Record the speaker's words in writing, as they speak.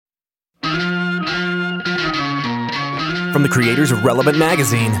From the creators of Relevant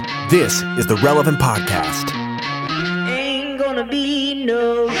Magazine, this is the Relevant Podcast. Ain't gonna be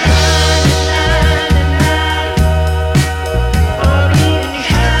no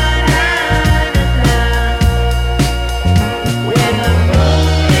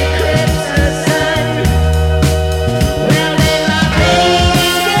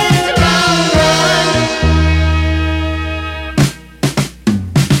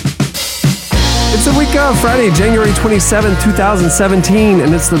It's the week of Friday, January 27th, 2017,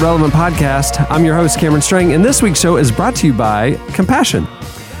 and it's the Relevant Podcast. I'm your host, Cameron Strang, and this week's show is brought to you by Compassion.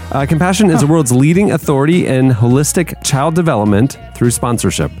 Compassion is the world's leading authority in holistic child development through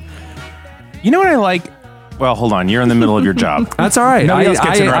sponsorship. You know what I like? Well, hold on. You're in the middle of your job. That's all right. Nobody else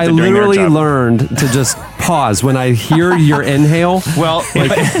gets I interrupted during their literally job. learned to just pause when I hear your inhale. Well,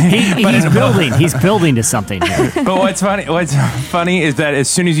 He's building to something here. but what's funny is that as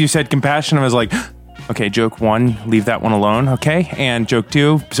soon as you said compassion, I was like, okay, joke one, leave that one alone, okay? And joke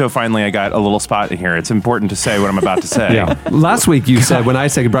two, so finally I got a little spot in here. It's important to say what I'm about to say. Yeah. Last week you said, when I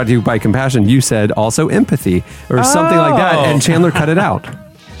said brought to you by Compassion, you said also empathy or something like that, and Chandler cut it out.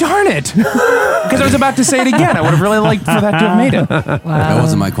 Darn it! Because I was about to say it again. I would have really liked for that to have made it. That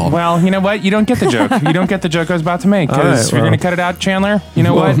wasn't my call. Well, you know what? You don't get the joke. You don't get the joke I was about to make. Because All right, if you're well. going to cut it out, Chandler, you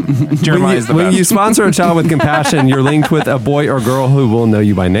know what? Jeremiah is the When best. you sponsor a child with Compassion, you're linked with a boy or girl who will know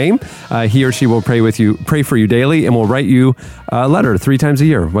you by name. He or she will pray for you daily, and will write you a letter 3 times a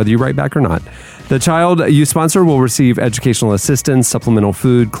year, whether you write back or not. The child you sponsor will receive educational assistance, supplemental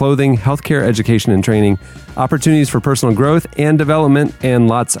food, clothing, healthcare, education, and training, opportunities for personal growth and development, and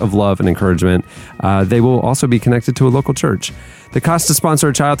lots of love and encouragement. They will also be connected to a local church. The cost to sponsor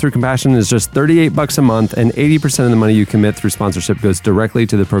a child through Compassion is just $38 a month, and 80% of the money you commit through sponsorship goes directly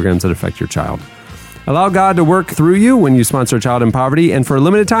to the programs that affect your child. Allow God to work through you when you sponsor a child in poverty, and for a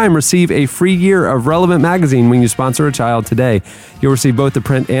limited time, receive a free year of Relevant Magazine when you sponsor a child today. You'll receive both the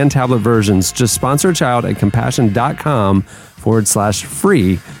print and tablet versions. Just sponsor a child at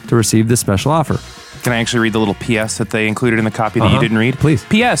compassion.com/free to receive this special offer. Can I actually read the little PS that they included in the copy that you didn't read? Please.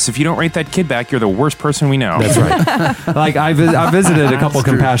 PS, if you don't write that kid back, you're the worst person we know. That's right. Like I visited a couple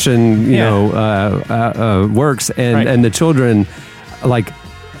Compassion, works, and the children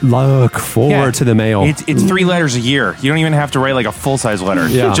look forward to the mail. It's 3 letters a year. You don't even have to write like a full-size letter.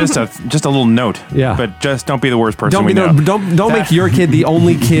 Yeah. Just a little note. Yeah. But just don't be the worst person Don't make your kid the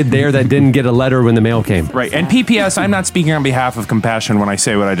only kid there that didn't get a letter when the mail came. Right. And PPS, I'm not speaking on behalf of Compassion when I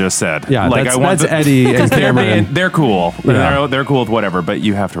say what I just said. Yeah, that's Eddie and Cameron. They're cool. Yeah. They're cool with whatever, but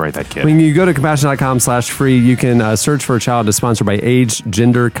you have to write that kid. When you go to compassion.com/free, you can search for a child to sponsor by age,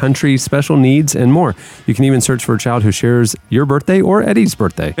 gender, country, special needs, and more. You can even search for a child who shares your birthday or Eddie's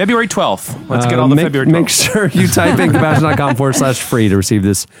birthday. February 12th. Let's get all the February 12th. Make sure you type in compassion.com/free to receive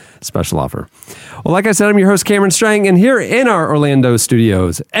this special offer. Well, like I said, I'm your host, Cameron Strang, and here in our Orlando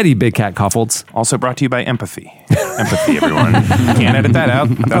studios, Eddie Big Cat Koffolds. Also brought to you by Empathy. Empathy, everyone. Can't edit that out.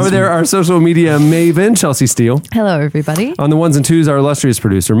 Over there, our social media maven, Chelsea Steele. Hello, everybody. On the ones and twos, our illustrious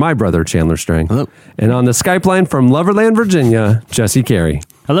producer, my brother, Chandler Strang. Hello. And on the Skype line from Loverland, Virginia, Jesse Carey.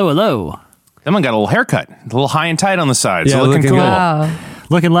 Hello, hello. Someone got a little haircut. A little high and tight on the side. Yeah, so looking looking cool. good. Wow.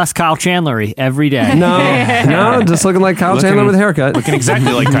 Looking less Kyle Chandler-y every day. No, just looking like Kyle Chandler with a haircut. Looking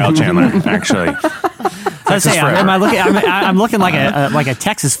exactly like Kyle Chandler, actually. Let's say, forever. I'm looking like a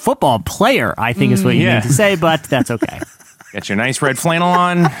Texas football player, I think is what you need to say, but that's okay. Got your nice red flannel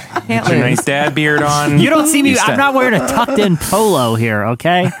on. Got your lose. nice dad beard on. You don't see me. I'm not wearing a tucked-in polo here,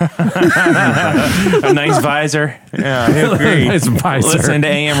 okay? A nice visor. Yeah, I agree. Nice visor. Listen to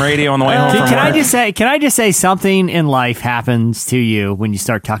AM radio on the way home from Can I work. just say something in life happens to you when you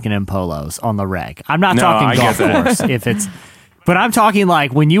start tucking in polos on the reg? I'm not No, talking I golf get that. course but I'm talking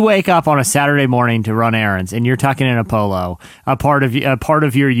like when you wake up on a Saturday morning to run errands and you're tucking in a polo, a part of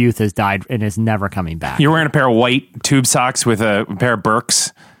your youth has died and is never coming back. You're wearing a pair of white tube socks with a pair of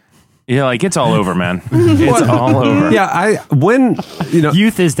Birks. You're like, it's all over, man. It's all over. Yeah,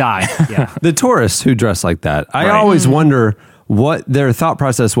 Youth has died. Yeah. the tourists who dress like that, I Right. always wonder what their thought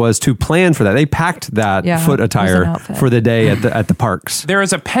process was to plan for that. They packed that foot it was an attire outfit. for the day at the parks. There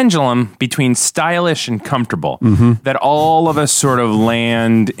is a pendulum between stylish and comfortable that all of us sort of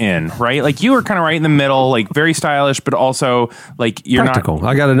land in, right? Like you were kind of right in the middle, like very stylish, but also like you're Practical. not.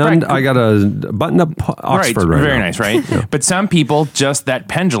 I got a button-up Oxford right very now. nice, right? But some people, just that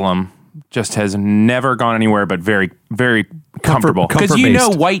pendulum just has never gone anywhere but very, very comfortable. Because you know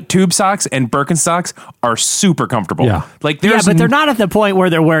comfort-based. white tube socks and Birkenstocks are super comfortable. Yeah. Like Yeah, there's but they're not at the point where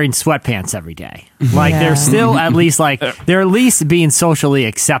they're wearing sweatpants every day. Like they're still at least they're at least being socially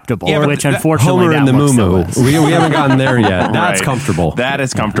acceptable, Yeah, but which that- unfortunately Homer that and the works Moo still Moo. is. We haven't gotten there yet. That's Right. comfortable. That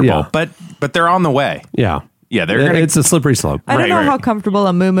is comfortable. Yeah. But they're on the way. Yeah. Yeah, they're gonna, it's a slippery slope. I don't know Right. how comfortable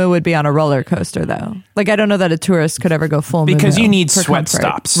a moo would be on a roller coaster, though. Like, I don't know that a tourist could ever go full because moo-moo you need for sweat comfort.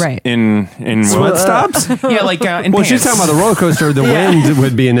 stops. Right. In Sweat stops? Yeah, like in Well, pants. she's talking about the roller coaster. The wind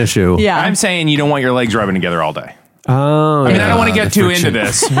would be an issue. Yeah. I'm saying you don't want your legs rubbing together all day. Oh, I mean, I don't want to get too into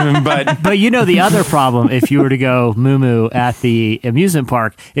this, but But you know, the other problem, if you were to go moo at the amusement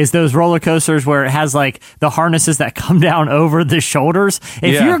park, is those roller coasters where it has like the harnesses that come down over the shoulders.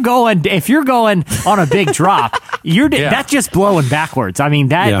 If you're going on a big drop, that's just blowing backwards. I mean,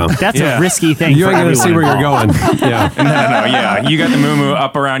 that's a risky thing. You for ain't going to see where everyone you're involved. going. Yeah. no, yeah, you got the moo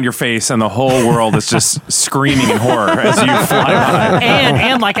up around your face, and the whole world is just screaming in horror as you fly by.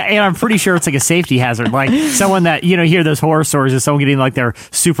 And I'm pretty sure it's like a safety hazard. Like someone that, you hear those horror stories of someone getting like their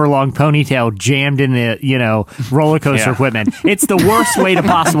super long ponytail jammed in the, roller coaster equipment. It's the worst way to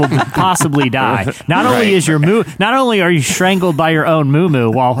possibly die. Not only is not only are you strangled by your own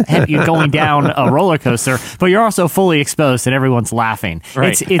moo while you're going down a roller coaster, but you're also fully exposed and everyone's laughing.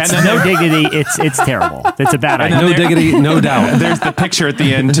 Right. It's no diggity. It's terrible. It's a bad idea. No diggity, no doubt. There's the picture at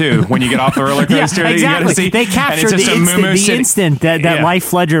the end too when you get off the roller coaster. Yeah, that you gotta exactly. see. They captured And it's just a moo-moo the instant that life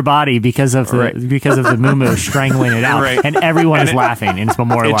fled your body because of the moo strangling it out, Right. and everyone is laughing. And it's It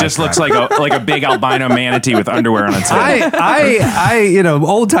memorialized. just looks like a big albino manatee with underwear on its head. I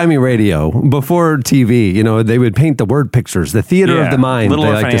old timey radio before TV, they would paint the word pictures, the theater of the mind, Little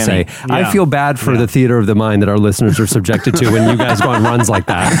they like to say. Orphan I feel bad for the theater of the mind that our listeners are subjected to when you guys go on runs like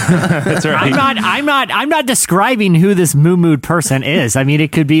that. That's right. I'm not describing who this moo-mooed person is. I mean,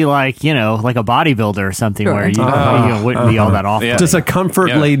 it could be like, like a bodybuilder or something where you wouldn't be all that awful. Yeah. Just a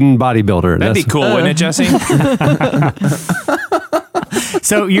comfort laden bodybuilder. That'd be cool, wouldn't it, Jesse?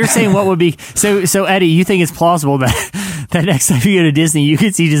 So you're saying what would be so Eddie, you think it's plausible that next time you go to Disney you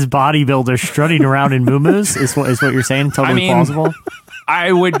could see just bodybuilders strutting around in moo-moos is what you're saying? Totally plausible?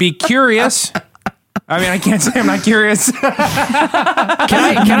 I would be curious. I mean, I can't say I'm not curious. Can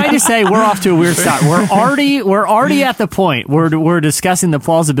I just say we're off to a weird start. We're already at the point where we're discussing the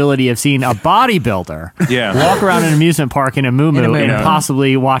plausibility of seeing a bodybuilder walk around an amusement park in a moo-moo and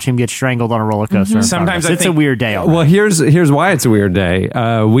possibly watch him get strangled on a roller coaster. in front of Sometimes us. I it's think- a weird day. Well, here's why it's a weird day.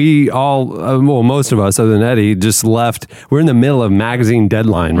 We all, most of us, other than Eddie, just left. We're in the middle of magazine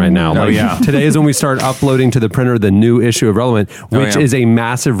deadline right now. Today is when we start uploading to the printer the new issue of Relevant, which is a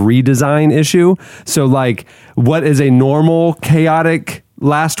massive redesign issue. So, what is a normal chaotic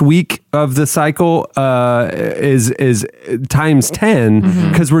last week of the cycle is times 10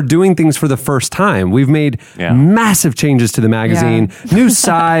 because we're doing things for the first time. We've made massive changes to the magazine, new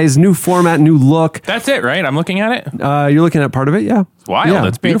size, new format, new look. That's it, right? I'm looking at it. You're looking at part of it, yeah. It's wild.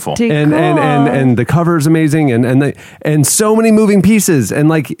 It's beautiful. And the cover is amazing, and so many moving pieces. And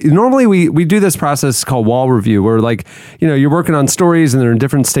normally we do this process called wall review, where you're working on stories and they're in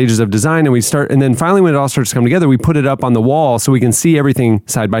different stages of design, and then finally when it all starts to come together, we put it up on the wall so we can see everything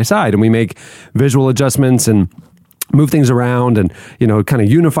side by side, and we make visual adjustments and move things around and, kind of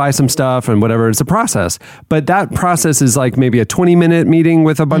unify some stuff and whatever. It's a process. But that process is maybe a 20-minute meeting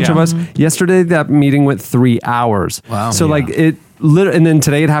with a bunch of us. Yesterday, that meeting went 3 hours. Wow. So and then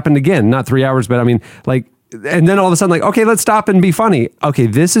today it happened again, not 3 hours, but and then all of a sudden, okay, let's stop and be funny. Okay,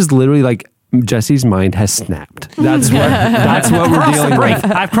 this is literally Jesse's mind has snapped. That's what we're dealing with.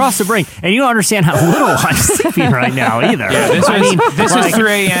 I've crossed the brink, and you don't understand how little I'm sleeping right now either. Yeah, this is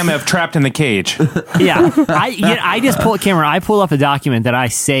 3 a.m. of trapped in the cage. Yeah, I just pull Cameron. I pull up a document that I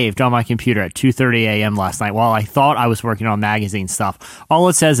saved on my computer at 2:30 a.m. last night while I thought I was working on magazine stuff. All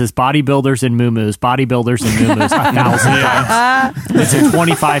it says is bodybuilders and moo-moos, bodybuilders and moo-moos 1,000 times. It's a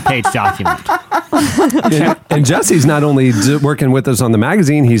 25-page document. And Jesse's not only working with us on the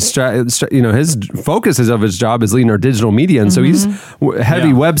magazine, he's his focus of his job is leading our digital media, and so he's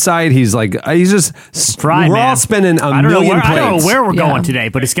heavy website. He's just we're all spinning a million plates. I don't know where we're going today,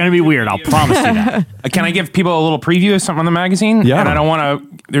 but it's going to be weird. I'll promise you that. Can I give people a little preview of something on the magazine? Yeah. And I don't want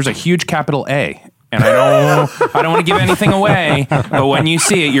to. There's a huge capital A. And I don't want to give anything away, but when you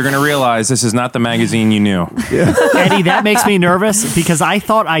see it, you're going to realize this is not the magazine you knew. Eddie, that makes me nervous because I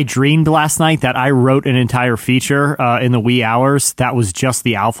thought I dreamed last night that I wrote an entire feature in the wee hours that was just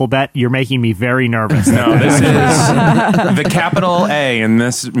the alphabet. You're making me very nervous. No, this is the capital A in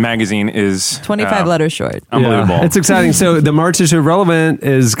this magazine is 25 letters short. Unbelievable. Yeah, it's exciting. So the March issue of Relevant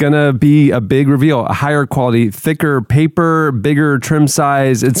is going to be a big reveal, a higher quality, thicker paper, bigger trim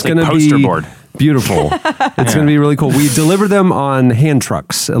size. It's going to be poster board. beautiful. It's going to be really cool. We deliver them on hand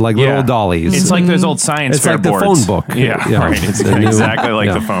trucks, like little dollies. It's like those old science It's fair like the boards. phone book. Yeah, right. It's The new- exactly like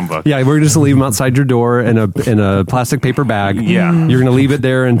yeah. the phone book. Yeah, we're just going to leave them outside your door in a plastic paper bag. Yeah. You're going to leave it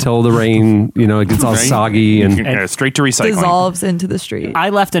there until the rain, it gets all Right? soggy and Straight to recycling. Dissolves into the street. I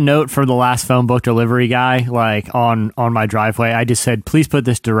left a note for the last phone book delivery guy, like on my driveway. I just said, please put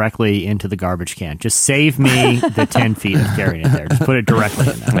this directly into the garbage can. Just save me the 10 feet of carrying it there. Just put it directly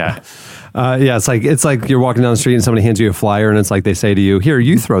in there. Yeah. it's like you're walking down the street and somebody hands you a flyer and it's like they say to you, "Here,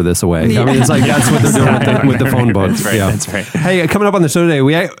 you throw this away." I mean, it's like that's what they're doing with the phone book. That's right. Yeah. That's right. Hey, coming up on the show today,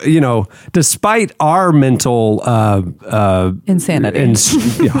 we despite our mental Insanity.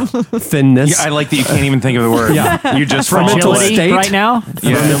 thinness, Yeah, I like that you can't even think of the word. Yeah. You just For fall mental into it. state. Right now?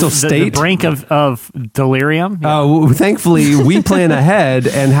 Yeah. Mental state. The brink of delirium? thankfully, we plan ahead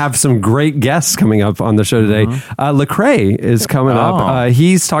and have some great guests coming up on the show today. Lecrae is coming up.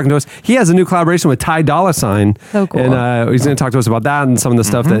 He's talking to us. He has a new collaboration with Ty Dolla $ign. So cool. And he's going to talk to us about that and some of the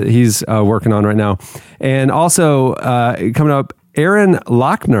stuff that he's working on right now. And also coming up, Erin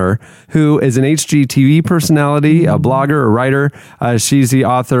Loechner, who is an HGTV personality, a blogger, a writer. She's the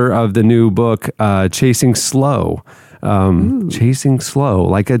author of the new book, Chasing Slow. Chasing Slow,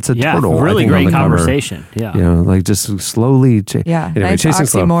 like it's a turtle. I Really think, on great the cover. conversation. Yeah. Like just slowly. Nice Chasing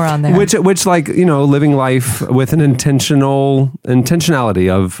Slow. oxymoron on there. Which living life with an intentionality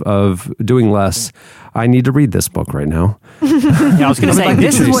of doing less. I need to read this book right now. Yeah, I was going to say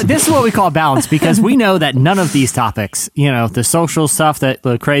this is what we call balance, because we know that none of these topics, the social stuff that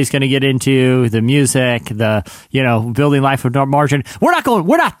Lecrae's going to get into, the music, the building life with no margin, we're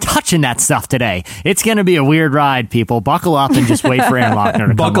not touching that stuff today. It's going to be a weird ride, people. Buckle up and just wait for Erin Loechner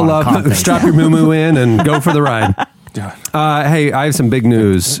to Buckle come on, up, strap your moo in, and go for the ride. Hey, I have some big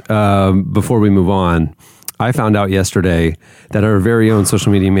news before we move on. I found out yesterday that our very own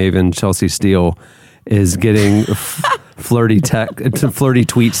social media maven, Chelsea Steele, is getting flirty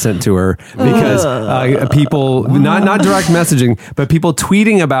tweets sent to her because people, not direct messaging, but people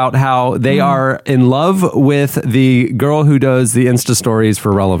tweeting about how they are in love with the girl who does the Insta stories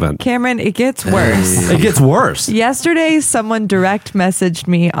for Relevant. Cameron, it gets worse. It gets worse. Yesterday, someone direct messaged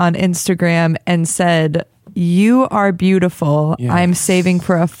me on Instagram and said, "You are beautiful. Yes. I'm saving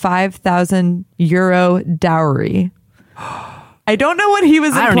for a €5,000 dowry." I don't know what he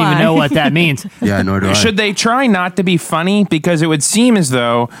was I implying. don't even know what that means. Yeah, nor do I. Should they try not to be funny? Because it would seem as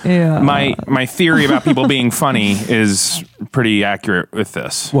though my theory about people being funny is pretty accurate with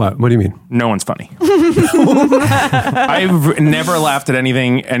this. What do you mean? No one's funny. I've never laughed at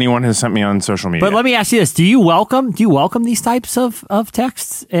anything anyone has sent me on social media. But let me ask you this: Do you welcome these types of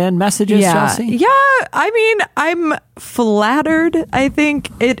texts and messages, Chelsea? Yeah. I mean, I'm flattered. I think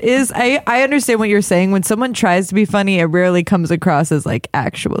it is. I understand what you're saying. When someone tries to be funny, it rarely comes across as like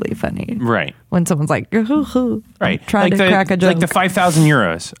actually funny. Right. When someone's like, Right. trying to crack a joke. Like the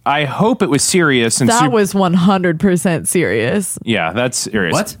 €5,000. I hope it was serious. And that was 100% serious. Yeah, that's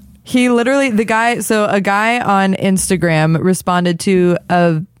serious. What? He literally, a guy on Instagram responded to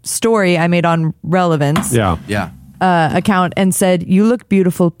a story I made on Relevance Yeah. account and said, "You look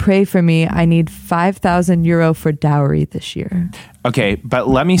beautiful. Pray for me. I need €5,000 for dowry this year." Okay, but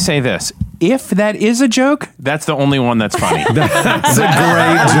let me say this. If that is a joke, that's the only one that's funny. That's a great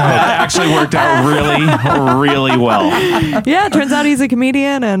joke. That actually worked out really, really well. Yeah, it turns out he's a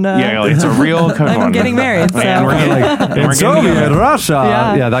comedian and It's a real good I'm one. getting married. So. And we're getting, In Soviet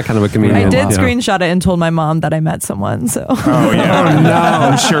Russia. Yeah. That kind of a comedian. I did Yeah. screenshot it and told my mom that I met someone. So Oh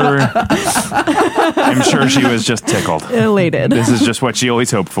yeah. I'm sure she was just tickled. elated. This is just what she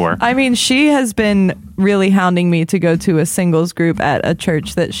always hoped for. I mean, she has been really hounding me to go to a singles group at a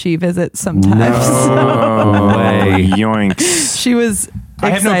church that she visits sometimes. Oh, way. Yoinks. She was I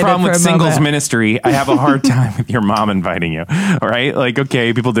have no excited problem for with a singles moment. ministry. I have a hard time with your mom inviting you. All right? Like,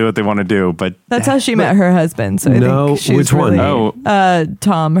 okay, people do what they want to do, but That's how she met her husband. So I No, think she's which one? really,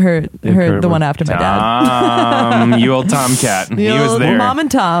 Tom, the one after my dad. You old Tomcat. The He was old there. Mom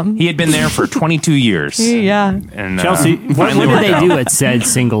and Tom. He had been there for 22 years. Yeah. And, Chelsea, what finally do worked they out. do at said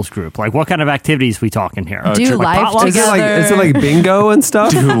singles group? Like, what kind of activities we talking here? Do Like life potlucks? together. Is it like bingo and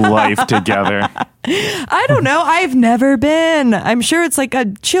stuff? Do life together. I don't know. I've never been. I'm sure it's like a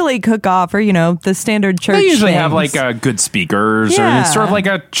chili cook-off or, the standard church They usually have things. like good speakers or Yeah. it's sort of like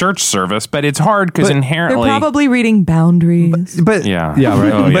a church service, but it's hard because But They're inherently. probably reading Boundaries. But Yeah.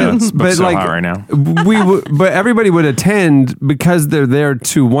 right. Oh, yeah. But, This book's so hot right now. but everybody would attend because they're there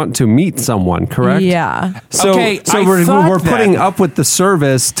to want to meet someone, correct? Yeah. So, Okay, so I we're thought putting that. up with the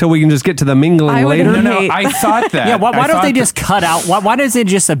service till we can just get to the mingling I would later. hate- No, I thought that. Yeah, why I don't they thought just cut out? Why is it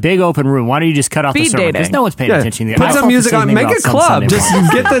just a big open room? Why don't you just cut out throughout the Speed sermon because dating. no one's paying attention to the Put some music on. Make a club. Just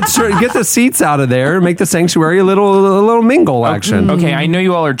get the seats out of there. Make the sanctuary a little mingle action. Okay, I know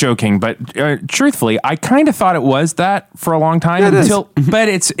you all are joking, but truthfully, I kind of thought it was that for a long time. But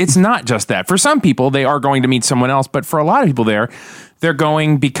it's not just that. For some people, they are going to meet someone else, but for a lot of people, they're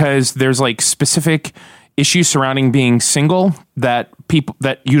going because there's like specific issues surrounding being single that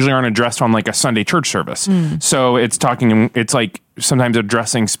usually aren't addressed on like a Sunday church service. So it's like sometimes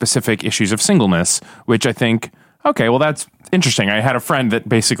addressing specific issues of singleness, which I think, okay, well, that's interesting. I had a friend that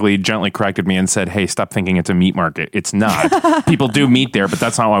basically gently corrected me and said, hey, stop thinking it's a meat market. It's not. People do meet there, but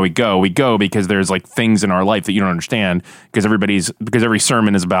that's not why we go. We go because there's like things in our life that you don't understand because every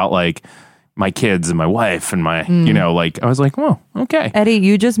sermon is about like my kids and my wife and my, I was like, well, okay. Eddie,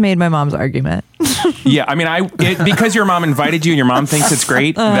 you just made my mom's argument. Yeah, I mean, because your mom invited you and your mom thinks it's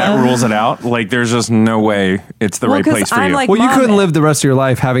great, that rules it out. Like, there's just no way it's the right place for you. Like, well, you couldn't live the rest of your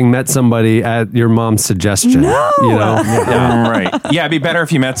life having met somebody at your mom's suggestion. No. Yeah, right. Yeah, it'd be better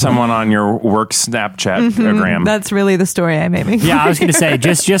if you met someone on your work Snapchat gram. That's really the story I'm aiming for. Yeah, I was going to say,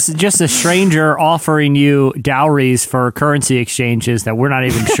 just a stranger offering you dowries for currency exchanges that we're not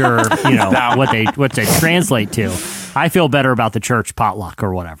even sure, what they translate to. I feel better about the church potluck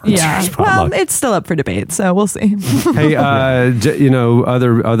or whatever. Yeah. Well, it's still up for debate, so we'll see. Hey, other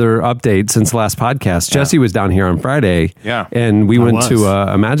updates since the last podcast. Jesse was down here on Friday. Yeah. And we went to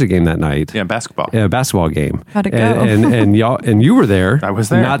a Magic game that night. Yeah, basketball. Yeah, basketball game. How'd it go? And you were there. I was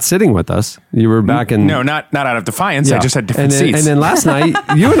there. Not sitting with us. You were back in... No, not out of defiance. Yeah. I just had different seats. And then last night,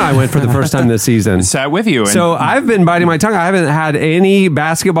 you and I went for the first time this season. Sat with you. So I've been biting my tongue. I haven't had any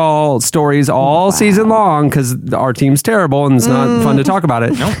basketball stories all season long because our team's terrible and it's not fun to talk about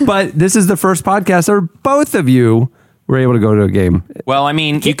it. Nope. But this is the first podcast where both of you were able to go to a game. Well, I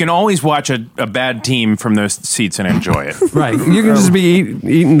mean, you can always watch a bad team from those seats and enjoy it. Right. You can just be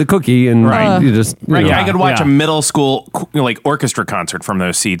eating the cookie and you just... you Right. know. I could watch a middle school orchestra concert from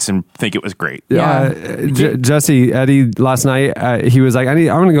those seats and think it was great. Jesse, Eddie, last night, he was like, I'm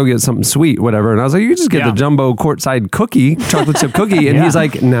going to go get something sweet, whatever. And I was like, you can just get the jumbo courtside cookie, chocolate chip cookie. And he's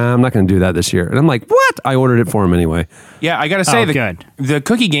like, nah, I'm not going to do that this year. And I'm like, what? I ordered it for him anyway. Yeah, I got to say, the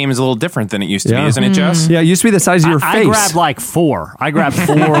cookie game is a little different than it used to be, isn't it, Jess? Yeah, it used to be the size of your face. I grabbed like four. I grabbed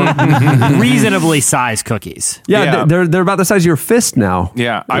four reasonably sized cookies. Yeah, they're about the size of your fist now.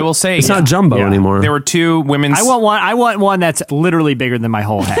 Yeah, I will say it's not jumbo anymore. There were two women's. I want one that's literally bigger than my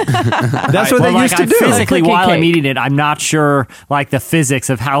whole head. That's what they used to do. Physically, while I'm eating it, I'm not sure like the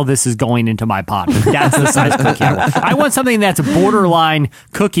physics of how this is going into my body. That's the size cookie I want. I want something that's borderline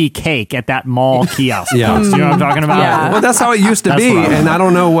cookie cake at that mall kiosk. Yeah, you know what I'm talking about? Yeah. Well, that's how it used to be, and I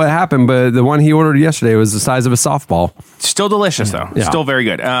don't know what happened, but the one he ordered yesterday was the size of a softball. Still delicious, though. Yeah. Still very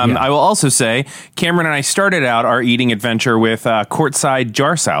good. I will also say, Cameron and I started out our eating adventure with courtside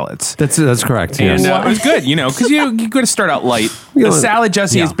jar salads. That's correct. And Yes. it was good, because you got to start out light. The salad,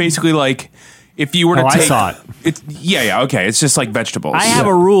 Jesse, is basically like if you were to take. I saw it. It's okay. It's just like vegetables. I have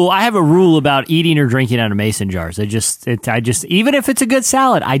a rule about eating or drinking out of mason jars. I just even if it's a good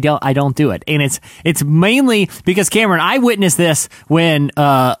salad, I don't do it. And it's mainly because Cameron, I witnessed this when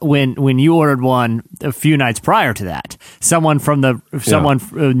you ordered one a few nights prior to that. Someone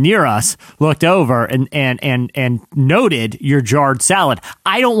near us looked over and noted your jarred salad.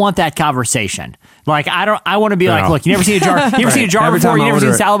 I don't want that conversation. Like I want to be like, look, you never seen a jar. You ever seen a jar Every before? time You I never seen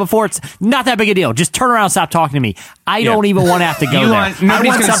order it. salad before? It's not that big a deal. Just turn around and stop talking to me. I don't even want to have to go there. I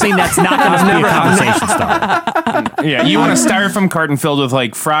want something that's not going to be a conversation starter. Yeah, you want a styrofoam carton filled with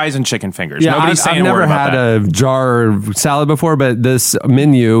like fries and chicken fingers. Yeah, Nobody's saying I've never a word about had that. a jar of salad before, but this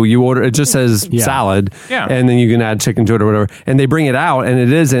menu you order, it just says salad, and then you can add chicken to it or whatever. And they bring it out, and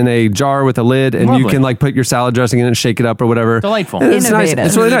it is in a jar with a lid, and you can like put your salad dressing in and shake it up or whatever. Delightful. And it's nice. Innovative.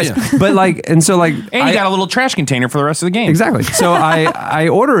 It's really nice. But like, and so like, And you got a little trash container for the rest of the game. Exactly. So I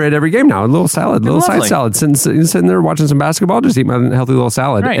order it every game now. A little salad, little side Lovely. salad. Sitting there watching some basketball, just eat my healthy little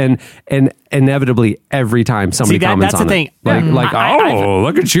salad. Right. And inevitably every time somebody comments that's on the it. thing. Like,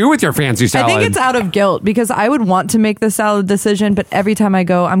 look at you with your fancy salad. I think it's out of guilt because I would want to make the salad decision, but every time I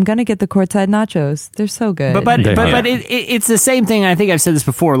go, I'm gonna get the courtside nachos. They're so good. But it's the same thing. I think I've said this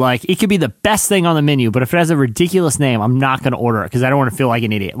before. Like it could be the best thing on the menu, but if it has a ridiculous name, I'm not going to order it because I don't want to feel like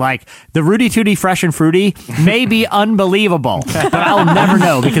an idiot. Like the Rudy Tooty Fresh and Fruity may be unbelievable, but I'll never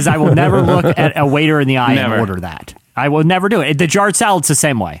know because I will never look at a waiter in the eye and order that. I will never do it. The jarred salad's the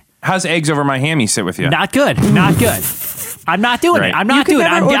same way. How's eggs over my hammy sit with you? Not good. Not good. I'm not doing Right. it. I'm not doing it.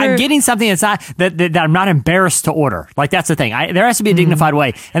 I'm order- getting something that's not that I'm not embarrassed to order. Like that's the thing. There has to be a dignified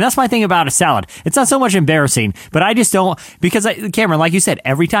way, and that's my thing about a salad. It's not so much embarrassing, but I just don't because Cameron, like you said,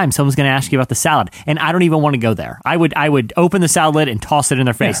 every time someone's going to ask you about the salad, and I don't even want to go there. I would open the salad lid and toss it in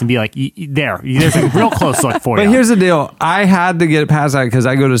their face and be like, there's a real close look for you. But here's the deal. I had to get past that because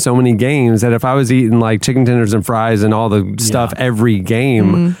I go to so many games that if I was eating like chicken tenders and fries and all the stuff every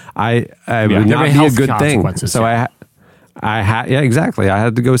game, I would not be a good thing. So I had exactly. I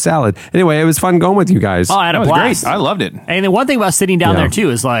had to go salad. Anyway, it was fun going with you guys. Oh, I had a blast. Great. I loved it. And the one thing about sitting down there too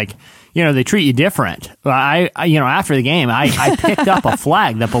is like, they treat you different. I after the game, I picked up a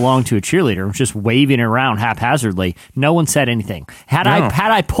flag that belonged to a cheerleader, was just waving it around haphazardly. No one said anything. Had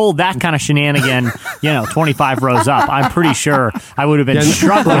I pulled that kind of shenanigan, 25 rows up, I'm pretty sure I would have been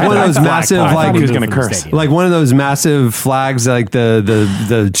struggling. Like one of those massive, like he was going to curse. Like one of those massive flags, like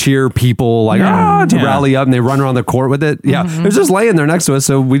the cheer people, like to rally up, and they run around the court with it. Yeah, it was just laying there next to us,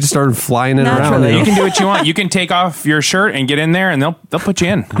 so we just started flying it around. You can do what you want. You can take off your shirt and get in there, and they'll put you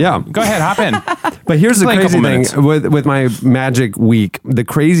in. Yeah. Go ahead, hop in. But here's the Play a crazy couple thing minutes. with my Magic week. The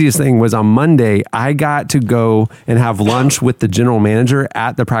craziest thing was on Monday, I got to go and have lunch with the general manager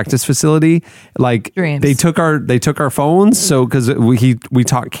at the practice facility. Like Dreams. they took our phones, so because we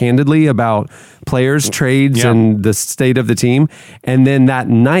talked candidly about players, trades, and the state of the team. And then that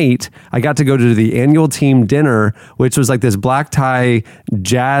night, I got to go to the annual team dinner, which was like this black tie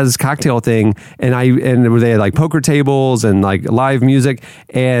jazz cocktail thing, and they had like poker tables and like live music,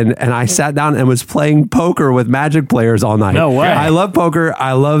 and I sat down and was playing poker with Magic players all night. No way. I love poker.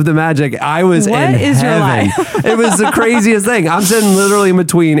 I love the Magic. I was What in is your heaven. life? It was the craziest thing. I'm sitting literally in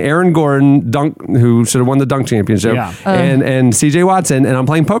between Aaron Gordon, who should have won the dunk championship, and CJ Watson, and I'm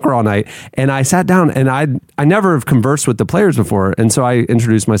playing poker all night. And I sat down, and I never have conversed with the players before, and so I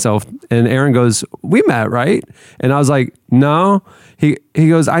introduced myself, and Aaron goes, "We met, right?" And I was like, "No." He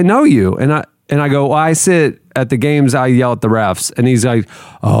goes, "I know you," and I go, "Well, I sit at the games, I yell at the refs." And he's like,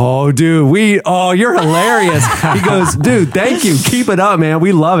 "Oh, dude, you're hilarious." He goes, "Dude, thank you. Keep it up, man.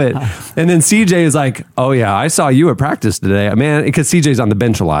 We love it." And then CJ is like, "Oh yeah, I saw you at practice today, man," because CJ's on the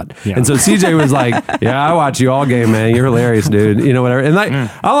bench a lot. Yeah. And so CJ was like, "Yeah, I watch you all game, man. You're hilarious, dude." Whatever. And like, I'm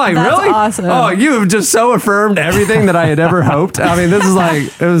like, That's really? awesome. Oh, you have just so affirmed everything that I had ever hoped. I mean, this is like,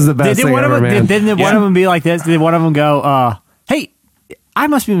 it was the best thing ever, man. Didn't one of them be like this? Did one of them go, hey, I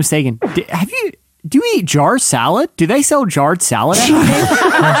must be mistaken. Do you eat jar salad? Do they sell jarred salad at the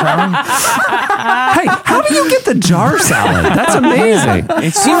game? Hey, how do you get the jar salad? That's amazing.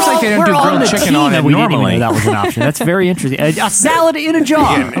 It seems like they don't do grilled chicken on it We didn't even normally. know that was an option. That's very interesting. A salad in a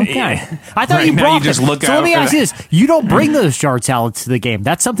jar. Okay. I thought you now brought you just them. look So let me out- ask you this. You don't bring those jarred salads to the game.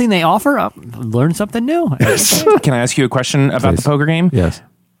 That's something they offer? Learn something new. Can I ask you a question about the poker game? Yes.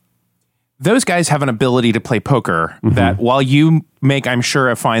 Those guys have an ability to play poker that, while you make, I'm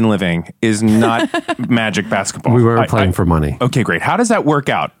sure, a fine living, is not Magic basketball. We were playing for money. Okay, great. How does that work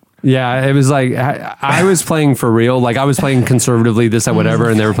out? Yeah, it was like I was playing for real. Like I was playing conservatively, this and whatever,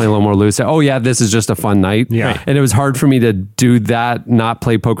 and they were playing a little more loose. Oh yeah, this is just a fun night. Yeah. And it was hard for me to do that, not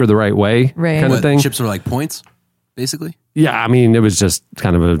play poker the right way, Right. kind of What, thing. chips were like points, basically? Yeah, I mean, it was just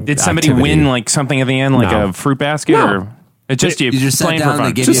kind of a. Did somebody activity. win like something at the end, like No. a fruit basket, No. or it's just you just sat playing down for and fun?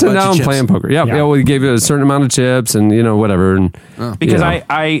 they gave Just you a sit bunch of down chips. playing poker. Yeah, we gave you a certain amount of chips and whatever. And Because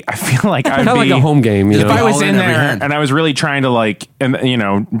I feel like I'd kind of be like a home game. If I was All in in every there hand. and I was really trying to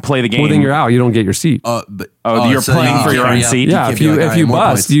play the game. well, then you're out. You don't get your seat. You're playing for your own seat? Yeah, if you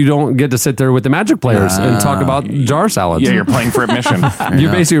bust, you don't get to sit there with the Magic players and talk about jar salads. Yeah, you're playing for admission.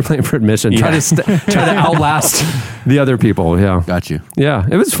 You're basically playing for admission. Try to outlast the other people. Yeah, Got you. yeah.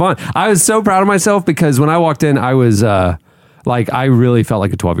 It was fun. I was so proud of myself because when I walked in, I was like, I really felt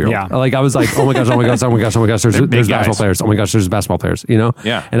like a 12-year-old. Yeah. Like I was like, oh my gosh, oh my gosh, oh my gosh, oh my gosh. There's guys. basketball players. Oh my gosh, there's basketball players.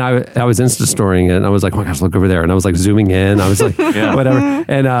 Yeah. And I was Insta-storying it, and I was like, oh my gosh, look over there. And I was like zooming in. I was like, whatever.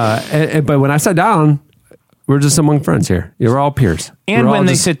 And but when I sat down, we're just among friends here. We're all peers. And We're when all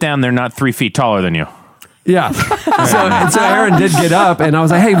they just- sit down, they're not 3 feet taller than you. Yeah. So Aaron did get up, and I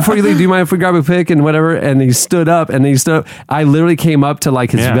was like, hey, before you leave, do you mind if we grab a pic and whatever? And he stood up, I literally came up to like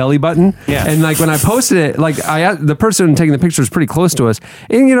his belly button. Yeah. And like when I posted it, like the person taking the picture was pretty close to us.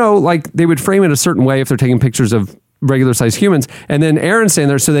 And like they would frame it a certain way if they're taking pictures of regular sized humans. And then Erin's standing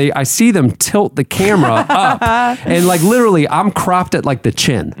there, so I see them tilt the camera up, and like literally, I'm cropped at like the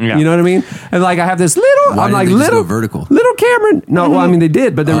chin. Yeah. You know what I mean? And like I have this little, Why I'm didn't like they just little go vertical? little Cameron. No, well, I mean they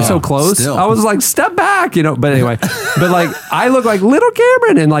did, but they were so close. Still. I was like, step back, you know. But anyway, but like I look like little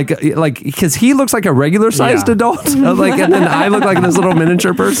Cameron, and like because he looks like a regular sized adult, like, and then I look like this little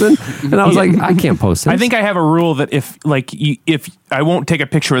miniature person, and I was like, I can't post this. I think I have a rule that if I won't take a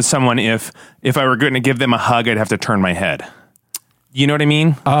picture with someone if I were going to give them a hug, I'd have to turn my head. You know what I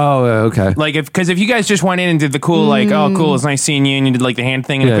mean? Oh, okay. Like because if you guys just went in and did the cool oh cool, it's nice seeing you, and you did like the hand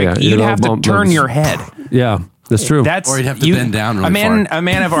thing, and you'd have to turn your head. Yeah. That's true. Or you'd have to bend down really far. A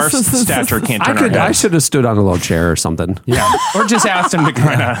man of our stature can't turn our head. I should have stood on a little chair or something. Yeah. Or just asked him to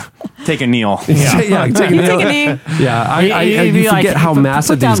kind of take a kneel. Yeah, take a knee. Yeah, I forget how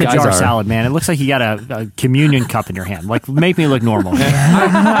massive these guys are. Put down the jar salad, man. It looks like you got a communion cup in your hand. Like, make me look normal.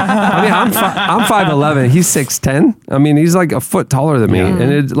 I mean, I'm 5'11". He's 6'10". I mean, he's like a foot taller than me,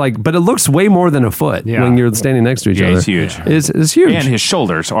 and but it looks way more than a foot when you're standing next to each other. He's huge. It's huge, and his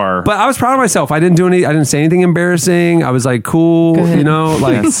shoulders are. But I was proud of myself. I didn't say anything embarrassing. I was like, cool, you know,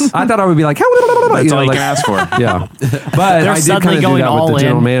 like I thought I would be like, that's all you can ask for. Yeah, but they're I did suddenly kind of do going that all with the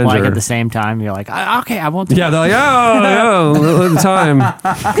general in, manager. like at the same time. You're like, okay, I won't. Yeah, they're like, at the time,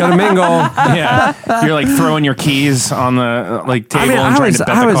 gotta mingle. Yeah, you're like throwing your keys on the table and trying to bet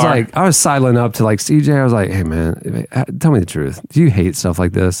the car. I was sidling up to like CJ. I was like, hey man, tell me the truth. Do you hate stuff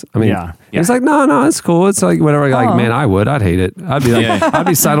like this? I mean, he's like, no, it's cool. It's like whatever. Like, man, I'd hate it. I'd be like, I'd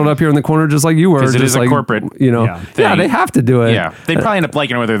be sidled up here in the corner just like you were. Because it is like, a corporate, you know. Yeah, they have to do it. Yeah, they probably end up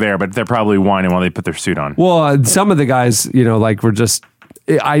liking it when they're there, but they're probably whining while they put their suit on. Well, some of the guys, you know, like were just.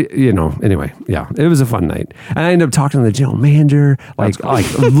 Anyway, yeah, it was a fun night. And I ended up talking to the general manager, like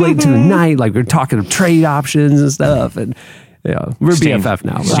late to the night, like we are talking trade options and stuff. And yeah, we're BFF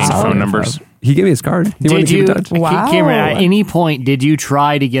now. Exchange phone numbers. He gave me his card. Did you, Wow. Cameron, at any point, did you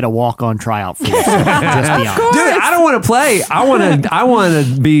try to get a walk-on tryout for yourself? Just be honest. Dude, I don't want to play. I want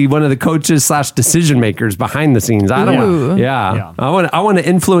to be one of the coaches / decision makers behind the scenes. I don't want. Yeah. I want to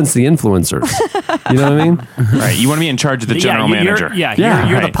influence the influencers. You know what I mean? Right. You want to be in charge of the general manager.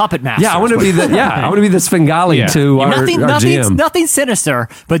 You're the puppet master. Yeah, I want to be the Svengali to our GM. Nothing sinister,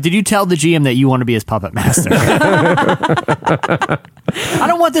 but did you tell the GM that you want to be his puppet master? I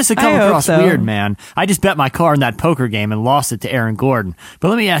don't want this to come across weird, man. I just bet my car in that poker game and lost it to Aaron Gordon. But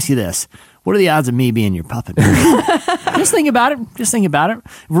let me ask you this. What are the odds of me being your puppet? Just think about it.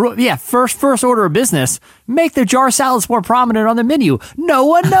 Yeah, first order of business, make the jar salads more prominent on the menu. No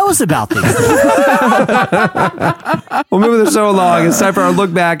one knows about these. Well, moving the show along, it's time for our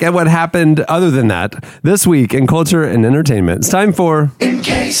look back at what happened other than that this week in culture and entertainment. It's time for In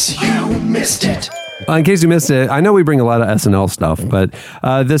Case You Missed It. In case you missed it, I know we bring a lot of SNL stuff, but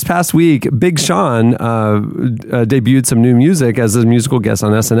this past week, Big Sean debuted some new music as a musical guest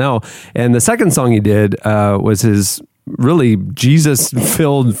on SNL. And the second song he did was his really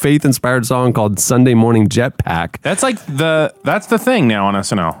Jesus-filled, faith-inspired song called Sunday Morning Jetpack. That's like that's the thing now on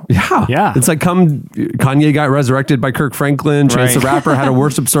SNL. Yeah. It's like Kanye got resurrected by Kirk Franklin. Chance the Rapper had a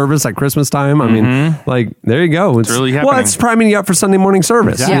worship service at Christmas time. I mean, like, there you go. It's really happening. Well, it's priming you up for Sunday morning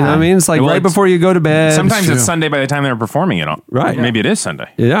service. Exactly. You know what I mean? It's like right before you go to bed. Sometimes it's Sunday by the time they're performing it. Right. Maybe it is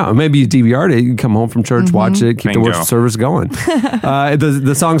Sunday. Yeah. Maybe you DVR'd it. You can come home from church, watch it, keep the worship service going.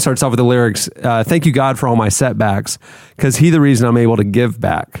 The song starts off with the lyrics, thank you, God, for all my setbacks, because he the reason I'm able to give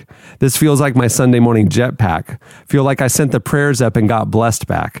back. This feels like my Sunday morning jetpack. Feel like I sent the prayers up and got blessed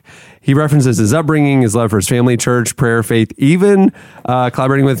back. He references his upbringing, his love for his family, church, prayer, faith, even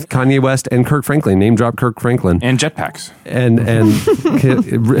collaborating with Kanye West and Kirk Franklin. Name drop Kirk Franklin. And jetpacks. And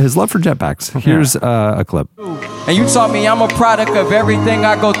his love for jetpacks. Here's a clip. And you taught me I'm a product of everything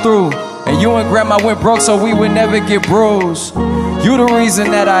I go through. And you and grandma went broke so we would never get bruised. You the reason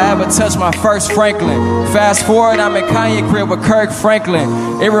that I ever touched my first Franklin. Fast forward, I'm in Kanye crib with Kirk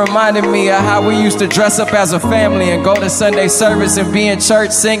Franklin. It reminded me of how we used to dress up as a family and go to Sunday service and be in church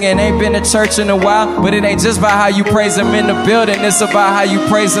singing. Ain't been to church in a while, but it ain't just about how you praise him in the building. It's about how you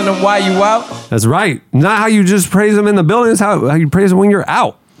praising him while you out. That's right. Not how you just praise him in the building. It's how you praise him when you're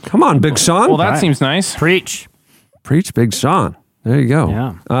out. Come on, Big Sean. Well, that seems nice. Preach, Big Sean. There you go.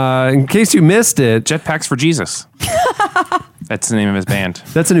 Yeah. In case you missed it, Jetpacks for Jesus. That's the name of his band.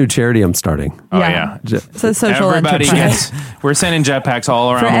 That's a new charity I'm starting. Oh, yeah. It's a social Everybody enterprise. we're sending jetpacks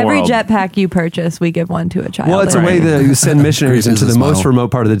all around For the every world. jetpack you purchase, we give one to a child. Well, it's a way that you send missionaries into the Business most model.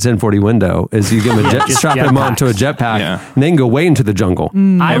 remote part of the 1040 window is you give them strap them onto a jetpack and then go way into the jungle.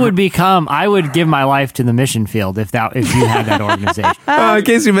 I would give my life to the mission field if you had that organization. In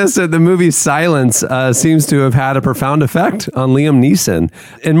case you missed it, the movie Silence seems to have had a profound effect on Liam Neeson.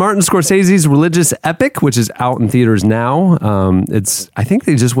 In Martin Scorsese's religious epic, which is out in theaters now, I think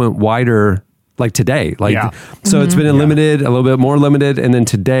they just went wider like today. So it's been a little bit more limited. And then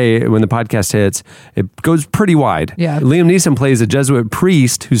today, when the podcast hits, it goes pretty wide. Yeah. Liam Neeson plays a Jesuit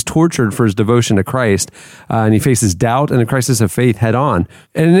priest who's tortured for his devotion to Christ. And he faces doubt and a crisis of faith head on.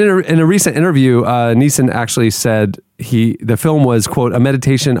 And in a recent interview, Neeson actually said the film was, quote, a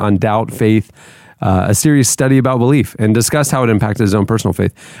meditation on doubt, faith, a serious study about belief, and discussed how it impacted his own personal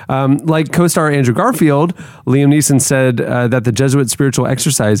faith. Like co-star Andrew Garfield, Liam Neeson said that the Jesuit spiritual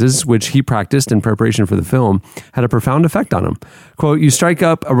exercises, which he practiced in preparation for the film, had a profound effect on him. Quote, you strike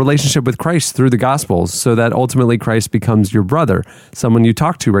up a relationship with Christ through the Gospels so that ultimately Christ becomes your brother, someone you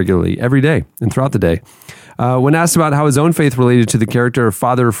talk to regularly, every day and throughout the day. When asked about how his own faith related to the character of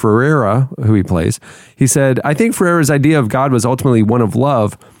Father Ferreira, who he plays, he said, I think Ferreira's idea of God was ultimately one of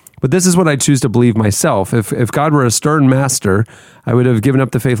love, but this is what I choose to believe myself. If God were a stern master, I would have given up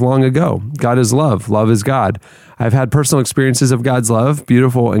the faith long ago. God is love. Love is God. I've had personal experiences of God's love,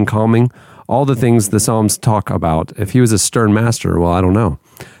 beautiful and calming, all the things the Psalms talk about. If he was a stern master, well, I don't know.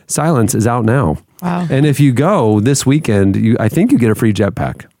 Silence is out now. Wow. And if you go this weekend, I think you get a free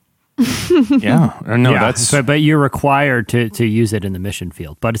jetpack. But you're required to use it in the mission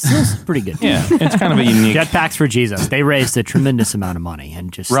field. But it's still pretty good. Yeah, it's kind of a unique. Jetpacks for Jesus. They raised a tremendous amount of money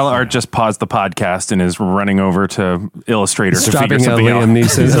and just just paused the podcast and is running over to Illustrator to Strapping figure something out. Liam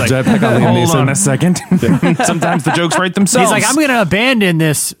Neeson, Like, jetpack on Liam Neeson. Hold on a second. Sometimes the jokes write themselves. He's like, I'm going to abandon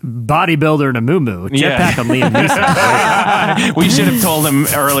this bodybuilder in a moo-moo. Jetpack on Liam Neeson. We should have told him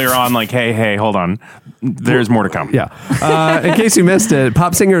earlier on, like, hey, hold on. There's more to come. Yeah. In case you missed it,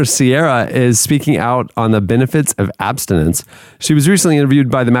 pop singer Sierra is speaking out on the benefits of abstinence. She was recently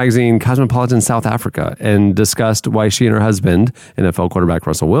interviewed by the magazine Cosmopolitan South Africa and discussed why she and her husband, NFL quarterback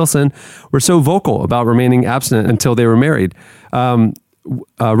Russell Wilson, were so vocal about remaining abstinent until they were married.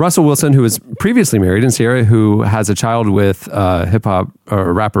 Russell Wilson, who was previously married, and Sierra, who has a child with hip-hop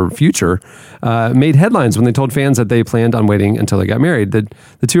rapper Future, made headlines when they told fans that they planned on waiting until they got married. The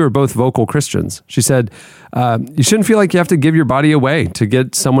two are both vocal Christians. She said, you shouldn't feel like you have to give your body away to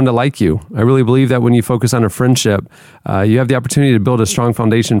get someone to like you. I really believe that when you focus on a friendship, you have the opportunity to build a strong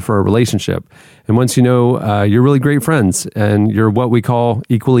foundation for a relationship. And once you know you're really great friends and you're what we call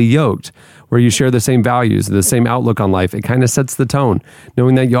equally yoked, where you share the same values, the same outlook on life, it kind of sets the tone.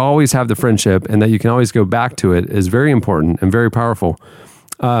 Knowing that you always have the friendship and that you can always go back to it is very important and very powerful.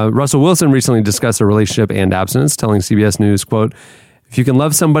 Russell Wilson recently discussed a relationship and abstinence, telling CBS News, quote, if you can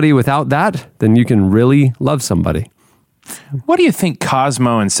love somebody without that, then you can really love somebody. What do you think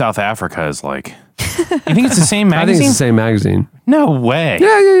Cosmo in South Africa is like? You think it's the same magazine? I think it's the same magazine. No way.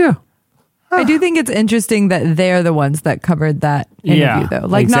 Yeah. I do think it's interesting that they're the ones that covered that interview, though.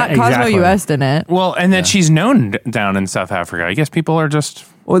 Like, not Cosmo US didn't. Well, and that she's known down in South Africa. I guess people are just.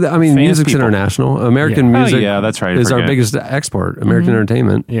 Well, I mean, famous music's people. International. American music that's right. is our biggest export, American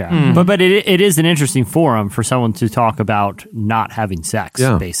entertainment. Yeah. But it is an interesting forum for someone to talk about not having sex,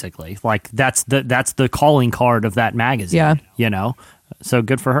 basically. Like, that's the calling card of that magazine. Yeah. You know? So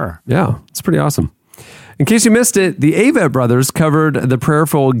good for her. Yeah, it's pretty awesome. In case you missed it, the Avett Brothers covered the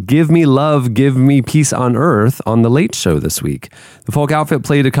prayerful Give Me Love, Give Me Peace on Earth on The Late Show this week. The folk outfit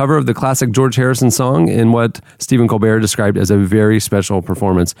played a cover of the classic George Harrison song in what Stephen Colbert described as a very special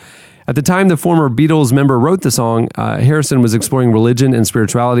performance. At the time the former Beatles member wrote the song, Harrison was exploring religion and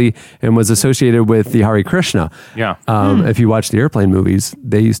spirituality and was associated with the Hare Krishna. Yeah. If you watch the airplane movies,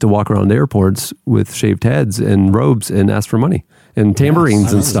 they used to walk around airports with shaved heads and robes and ask for money and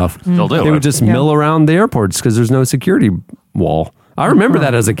tambourines and stuff. Still do. They would just mill around the airports because there's no security wall. I remember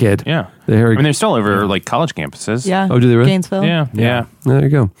that as a kid. Yeah. They're still over like college campuses. Yeah. Oh, do they really? Gainesville. Yeah. There you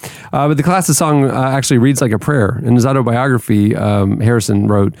go. But the classic song actually reads like a prayer. In his autobiography, Harrison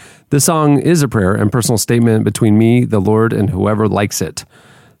wrote, "This song is a prayer and personal statement between me, the Lord, and whoever likes it."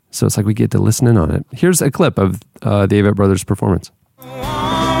 So it's like we get to listen in on it. Here's a clip of the Avett Brothers' performance.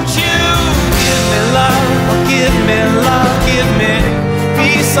 Won't you give me love, give me love, give me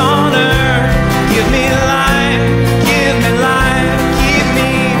peace on earth, give me life, give me life, keep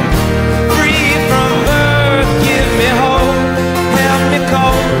me free from birth, give me hope, help me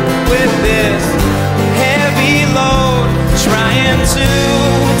cope with this heavy load, trying to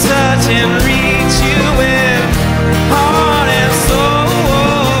touch and reach you with heart and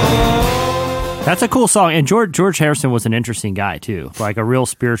That's a cool song. And George Harrison was an interesting guy, too. Like a real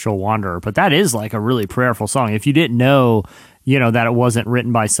spiritual wanderer. But that is like a really prayerful song. If you didn't know, that it wasn't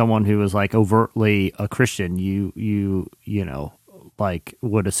written by someone who was like overtly a Christian, you like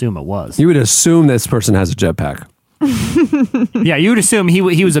would assume it was. You would assume this person has a jetpack. Yeah, you would assume he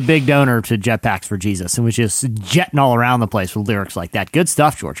was a big donor to Jetpacks for Jesus and was just jetting all around the place with lyrics like that. Good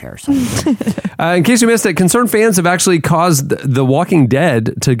stuff, George Harrison. In case you missed it, concerned fans have actually caused The Walking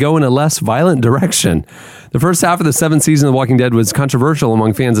Dead to go in a less violent direction. The first half of the 7th season of The Walking Dead was controversial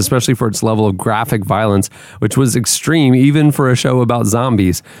among fans, especially for its level of graphic violence, which was extreme even for a show about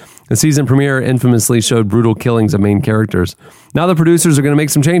zombies. The season premiere infamously showed brutal killings of main characters. Now the producers are going to make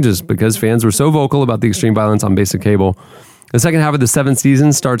some changes because fans were so vocal about the extreme violence on basic cable. The second half of the 7th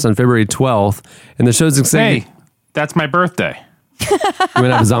season starts on February 12th, and the show's exciting. Hey, that's my birthday. You want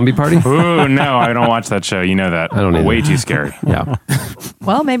to have a zombie party? Ooh, no, I don't watch that show. You know that. I don't either. Way too scary. Yeah.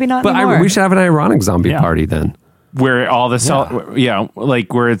 Well, maybe not But anymore. we should have an ironic zombie party then. Where all the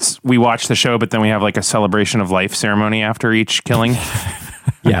like where we watch the show, but then we have like a celebration of life ceremony after each killing.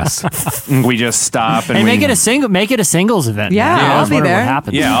 Yes. We just stop and make it a singles event. Yeah, man. I'll be What there.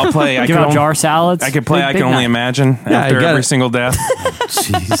 happens. Yeah, I'll play. Give out jar salads. I could play. I Big can only night. imagine after I got every it. single death.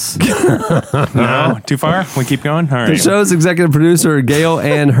 Jeez. No, too far. We keep going. All The right. show's executive producer, Gail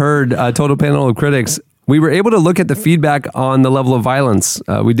Ann Hurd, told a panel of critics, we were able to look at the feedback on the level of violence.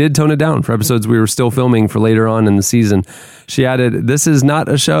 We did tone it down for episodes we were still filming for later on in the season. She added, this is not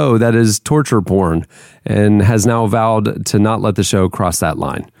a show that is torture porn, and has now vowed to not let the show cross that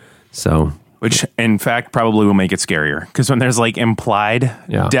line. So, Which, in fact, probably will make it scarier. Because when there's like implied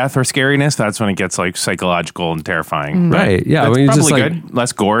death or scariness, that's when it gets like psychological and terrifying. right. Yeah. That's when you probably just like, good.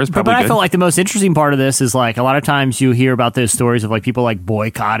 Less gore is probably But I good. feel like the most interesting part of this is like a lot of times you hear about those stories of like people like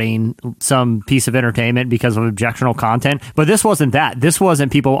boycotting some piece of entertainment because of objectionable content. But this wasn't that. This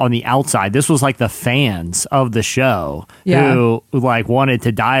wasn't people on the outside. This was like the fans of the show who like wanted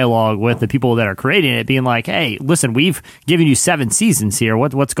to dialogue with the people that are creating it, being like, hey, listen, we've given you 7 seasons here.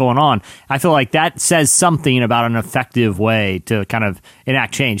 What's going on? I feel like that says something about an effective way to kind of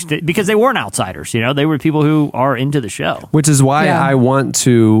enact change because they weren't outsiders. They were people who are into the show. which is why I want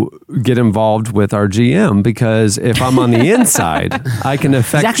to get involved with our GM, because if I'm on the inside, I can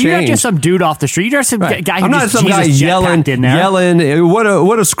affect Zach, change. you're not just some dude off the street. You're just some guy who I'm not just some guy Jesus yelling, jetpacked in there.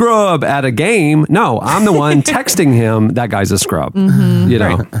 what a scrub at a game. No, I'm the one texting him that guy's a scrub.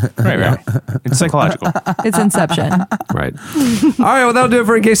 Right. It's psychological. It's Inception. Right. All right, well, that'll do it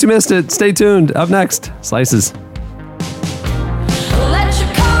for In Case You Missed It. Stay tuned. Up next, Slices.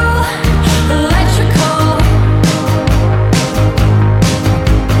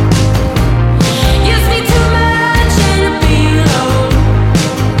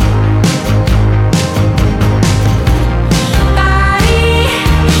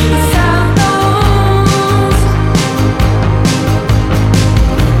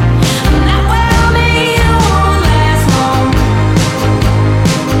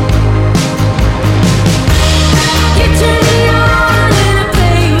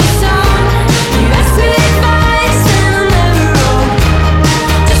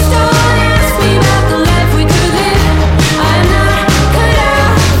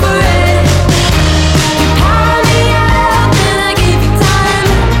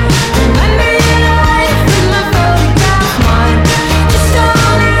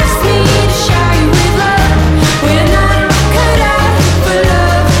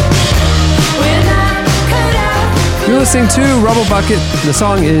 Listening to Rubble Bucket. The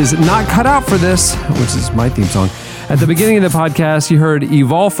song is Not Cut Out for This, which is my theme song. At the beginning of the podcast, you heard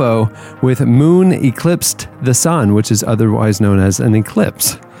Evolfo with Moon Eclipsed the Sun, which is otherwise known as an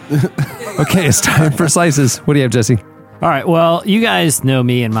eclipse. Okay, it's time for Slices. What do you have, Jesse? All right, well, you guys know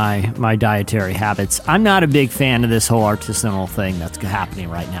me and my dietary habits. I'm not a big fan of this whole artisanal thing that's happening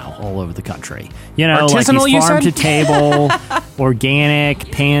right now all over the country. Artisanal, like you these farm said? to table,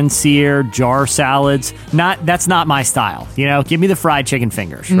 organic, pan-seared, jar salads. That's not my style. Give me the fried chicken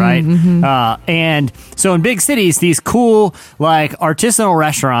fingers, right? And so in big cities, these cool like artisanal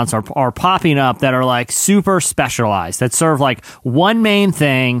restaurants are popping up that are like super specialized, that serve like one main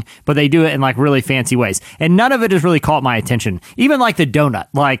thing, but they do it in like really fancy ways. And none of it has really caught my attention. Even like the donut,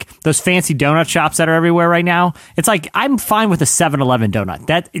 like those fancy donut shops that are everywhere right now. It's like I'm fine with a 7-Eleven donut.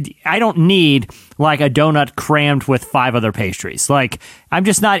 That I don't need like a donut crammed with 5 other pastries. Like I'm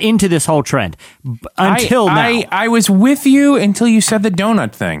just not into this whole trend until now. I was with you until you said the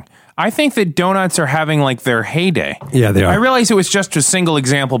donut thing. I think that donuts are having like their heyday. Yeah, they are. I realize it was just a single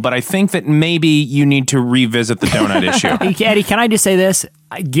example, but I think that maybe you need to revisit the donut issue. Eddie, can I just say this?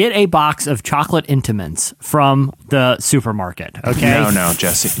 Get a box of chocolate Intamints from the supermarket, okay? No,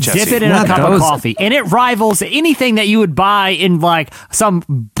 Jesse. Dip it in a cup of coffee, and it rivals anything that you would buy in like some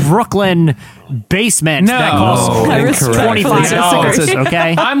Brooklyn basement that costs $25.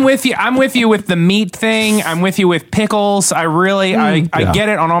 Okay, I'm with you. I'm with you with the meat thing. I'm with you with pickles. I get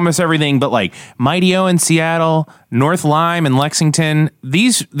it on almost everything, but like Mighty O in Seattle, North Lime in Lexington,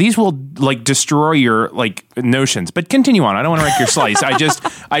 these will like destroy your like notions. But continue on. I don't want to wreck your slice. I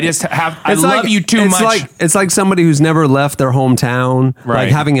love you too much. It's like somebody who's never left their hometown, like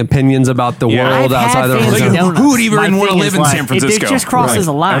having opinions about the world outside their hometown. Who would even want to live in San Francisco? It just crosses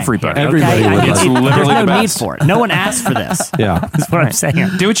a line. Everybody. It's literally there's no the best. need for it. No one asked for this. Yeah, that's what I'm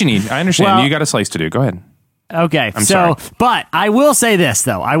saying. Do what you need. I understand. Well, you got a slice to do. Go ahead. Okay. I'm sorry. But I will say this,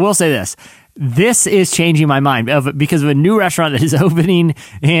 though. This is changing my mind because of a new restaurant that is opening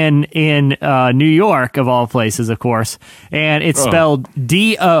in New York, of all places, of course, and it's spelled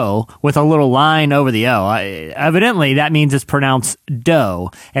D-O with a little line over the O. Evidently, that means it's pronounced dough,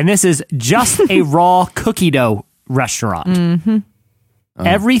 and this is just a raw cookie dough restaurant. Mm-hmm.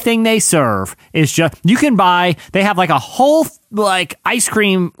 Everything they serve is just, you can buy, they have like a whole like ice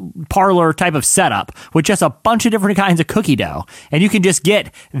cream parlor type of setup with just a bunch of different kinds of cookie dough. And you can just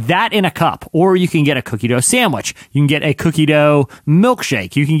get that in a cup, or you can get a cookie dough sandwich. You can get a cookie dough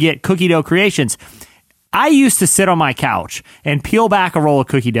milkshake. You can get cookie dough creations. I used to sit on my couch and peel back a roll of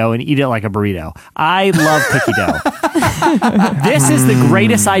cookie dough and eat it like a burrito. I love cookie dough. This is the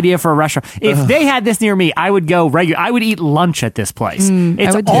greatest idea for a restaurant. If they had this near me, I would go regular. I would eat lunch at this place.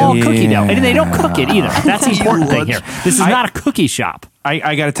 It's all cookie dough, and they don't cook it either. That's the important thing here. This is not a cookie shop.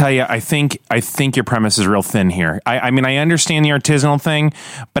 I got to tell you, I think your premise is real thin here. I mean, I understand the artisanal thing,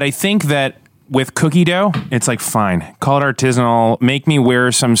 but I think that with cookie dough, it's like, fine, call it artisanal, make me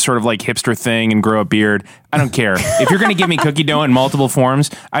wear some sort of like hipster thing and grow a beard. I don't care. If you're going to give me cookie dough in multiple forms,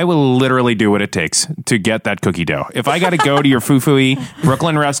 I will literally do what it takes to get that cookie dough. If I got to go to your foo-foo-y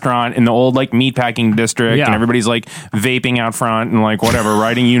Brooklyn restaurant in the old like meatpacking district and everybody's like vaping out front and like whatever,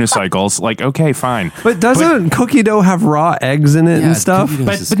 riding unicycles, like, okay, fine. But doesn't cookie dough have raw eggs in it and stuff?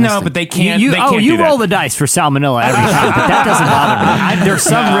 But no, but they can't. You roll that. the dice for salmonella every time, but that doesn't bother me. There's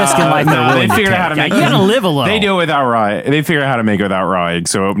some risk in life they're willing to take. How to make you gotta live alone. They do it without raw. They figure out how to make it without raw eggs,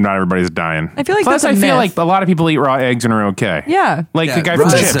 so not everybody's dying. I feel like Plus, that's a feel myth. like a lot of people eat raw eggs and are okay. Yeah, like the guy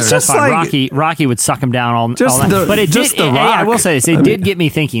from Chips. That's fine. Rocky would suck him down all night. But it did. I will say this: it did get me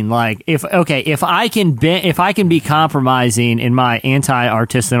thinking. Like, if I can be compromising in my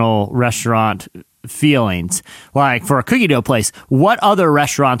anti-artisanal restaurant feelings, like for a cookie dough place, what other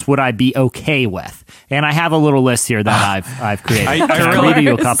restaurants would I be okay with? And I have a little list here that I've created. I'll read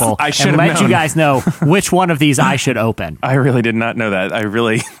you a couple and let you guys know which one of these I should open. I really did not know that.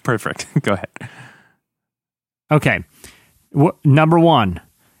 Perfect. Go ahead. Okay. Number one.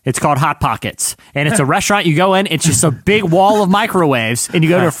 It's called Hot Pockets, and it's a restaurant. You go in, it's just a big wall of microwaves, and you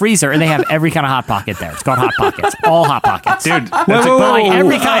go to a freezer, and they have every kind of Hot Pocket there. It's called Hot Pockets, all Hot Pockets, dude.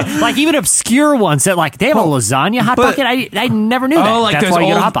 Every kind, like even obscure ones that like they have a lasagna Hot Pocket. I never knew that. Like that's those why you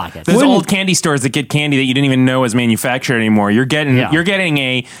old, get a Hot Pockets. Those old candy stores that get candy that you didn't even know was manufactured anymore. You're getting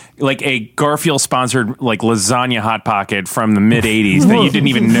a Garfield sponsored like lasagna Hot Pocket from the mid '80s that you didn't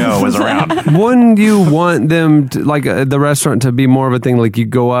even know was around. Wouldn't you want them to, like the restaurant to be more of a thing? Like you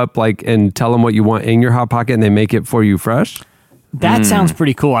go up like and tell them what you want in your Hot Pocket and they make it for you fresh? That sounds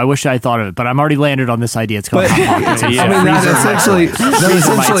pretty cool. I wish I thought of it, but I'm already landed on this idea. It's called Hot Pockets. I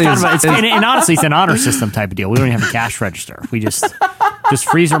mean, and honestly, it's an honor system type of deal. We don't even have a cash register. We just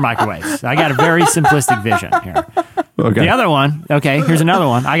freezer microwaves. I got a very simplistic vision here. Okay. The other one, here's another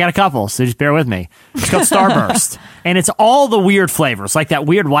one. I got a couple, so just bear with me. It's called Starburst. And it's all the weird flavors, like that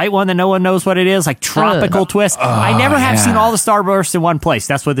weird white one that no one knows what it is, like tropical twist. I never have seen all the Starbursts in one place.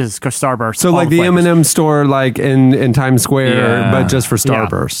 That's what this is, Starburst. So like the M&M store like in Times Square, but just for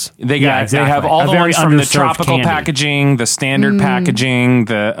Starbursts. They have all the ones from the tropical packaging, the standard packaging.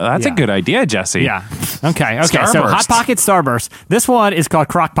 That's a good idea, Jesse. Yeah. Okay. So Hot Pocket Starburst. This one is called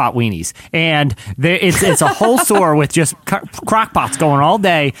Crock-Pot Weenies, and it's a whole store with just crock-pots going all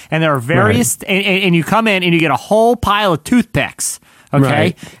day, and there are various, and you come in and you get a whole pile of toothpicks.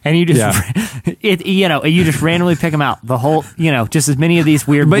 Okay, and you just you just randomly pick them out. The whole, just as many of these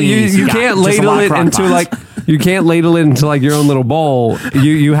weird. But you can't ladle it into you can't ladle it into like your own little bowl.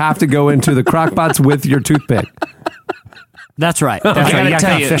 You have to go into the crock pots with your toothpick. That's right. That's I right. gotta You gotta tell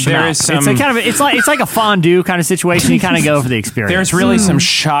kind you, of fish there them out. is some- It's like it's like a fondue kind of situation. You kind of go for the experience. There's really some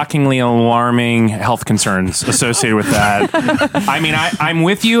shockingly alarming health concerns associated with that. I mean, I'm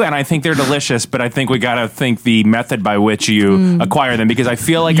with you, and I think they're delicious, but I think we got to think the method by which you acquire them, because I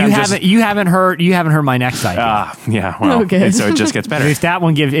feel like you haven't heard my next idea. Yeah, well, Okay. so it just gets better. If that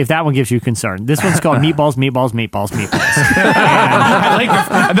one gives you concern, this one's called meatballs. I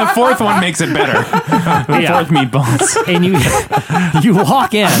like the fourth one makes it better. The fourth meatballs. And you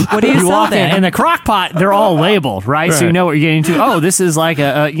walk in. What do you walk sell there? in, and the crock pot, they're all labeled, right? So you know what you're getting into. Oh, this is like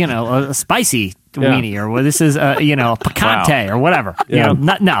a spicy weenie, or well, this is picante or whatever. Yeah.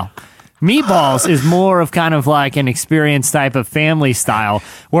 No. Meatballs is more of kind of like an experience type of family style,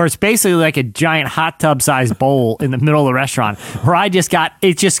 where it's basically like a giant hot tub sized bowl in the middle of the restaurant, where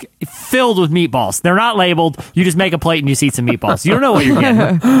it's just filled with meatballs. They're not labeled. You just make a plate and you just eat some meatballs. You don't know what you're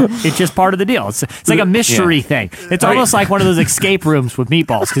getting. It's just part of the deal. It's like a mystery thing. It's almost like one of those escape rooms with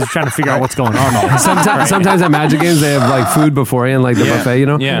meatballs, because you're trying to figure out what's going on. Sometimes at Magic Games they have like food beforehand, like the buffet,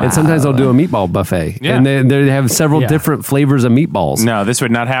 Yeah. and sometimes they'll do a meatball buffet, Yeah. and they have several different flavors of meatballs. No, this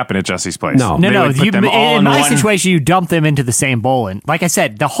would not happen at Jesse's place. No. They No. would put them all In my one- situation, you dump them into the same bowl, and like I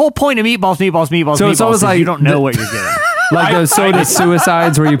said, the whole point of meatballs So it's almost is like you don't know what you're getting. Like those soda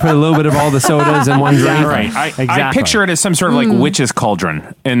suicides where you put a little bit of all the sodas in one drink. Right. I Exactly. picture it as some sort of like witch's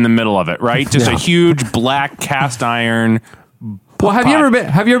cauldron in the middle of it, right? Just Yeah. a huge black cast iron. Well, have you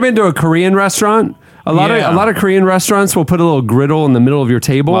ever been to a Korean restaurant? A lot of Korean restaurants will put a little griddle in the middle of your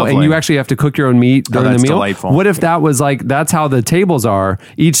table, Lovely. and you actually have to cook your own meat during the that's meal. delightful. What if that was like that's how the tables are?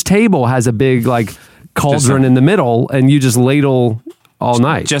 Each table has a big like cauldron in the middle, and you just ladle all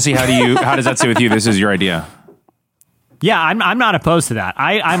night. Jesse, how does that sit with you? This is your idea. Yeah, I'm not opposed to that.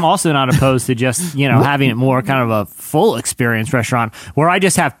 I'm also not opposed to just, having it more kind of a full experience restaurant where I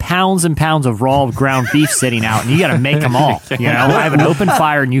just have pounds and pounds of raw ground beef sitting out, and you got to make them all. I have an open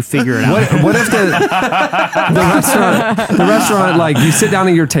fire and you figure it out. What if the restaurant, like you sit down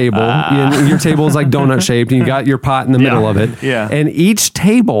at your table, and your table is like donut shaped, and you got your pot in the middle of it, and each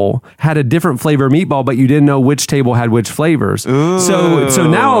table had a different flavor meatball, but you didn't know which table had which flavors. So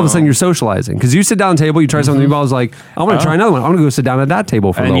now all of a sudden you're socializing, because you sit down at the table, you try some of the meatballs, like I want to try another one. I'm going to go sit down at that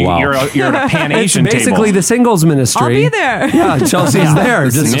table for a little while. You're at a Pan Asian It's basically table. the singles ministry. I'll be there. Yeah, Chelsea's there,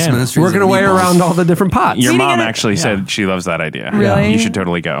 The just singles ministry is working the away meatballs. around all the different pots. Your Eating mom it- actually said she loves that idea. Really? You should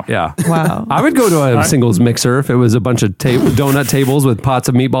totally go. Yeah. Wow. I would go to a singles mixer if it was a bunch of donut tables with pots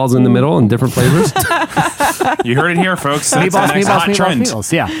of meatballs in the middle and different flavors. You heard it here, folks. That's the next hot trend.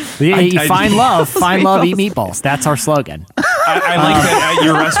 Meatballs. Yeah. You find love, eat meatballs. That's our slogan. I like that at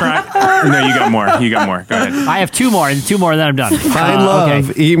your restaurant. No, you got more. Go ahead. I have two more, and then I'm done. Find love,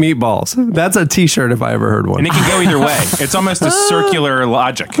 Okay. eat meatballs. That's a t-shirt if I ever heard one. And it can go either way. It's almost a circular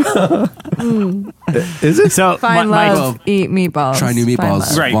logic. Is it? So Find my- love, eat meatballs. Try new Find meatballs.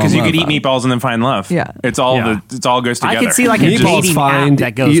 love. Right, Well, because you love, could eat meatballs and then find love. Yeah. It's all Yeah. it all goes together. I could see like a Meatballs dating find, app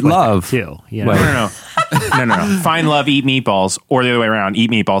that goes eat with love. it too. Wait. No. Find love, eat meatballs, or the other way around. Eat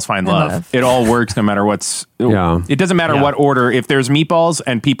meatballs, find love. love. It all works no matter what's. Yeah. It doesn't matter what order. If there's meatballs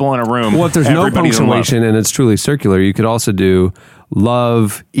and people in a room, Well, if there's no everybody's in love. punctuation and it's truly circular, you could also do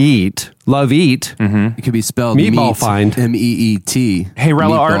love, eat. It could be spelled Meatball meat, find. MEET. Hey,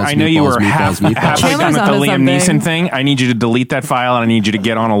 Rella Art, I know you were halfway Chandler's done with the onto Liam Neeson something. thing. I need you to delete that file, and I need you to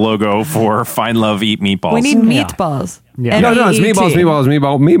get on a logo for Find Love, Eat Meatballs. We need meatballs. Yeah. No, it's MEET.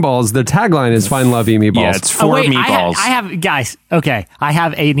 meatballs. The tagline is find love, eat meatballs. Yeah, it's for wait, meatballs. I have guys. Okay, I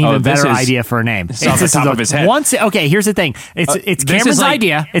have an even this better is- idea for a name. it's off the top of his head. Okay, here's the thing. It's this Cameron's is like-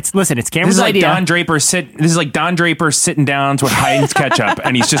 idea. It's This Cameron's is like idea. Don Draper This is like Don Draper sitting down with Heinz ketchup,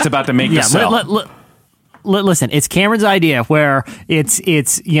 and he's just about to make the sell. Listen, it's Cameron's idea where it's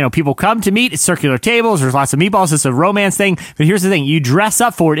people come to meet. It's circular tables. There's lots of meatballs. It's a romance thing. But here's the thing: you dress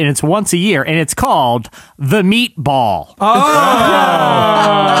up for it, and it's once a year, and it's called the Meatball.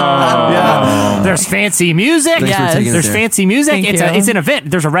 Yeah. There's fancy music. Thanks for taking it There's there. fancy music. Thank you. It's an event.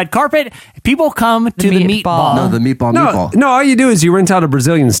 There's a red carpet. People come to the meatball. Meatball. No, the meatball. No, all you do is you rent out a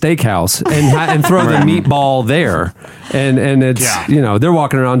Brazilian steakhouse and throw the meatball there, and it's they're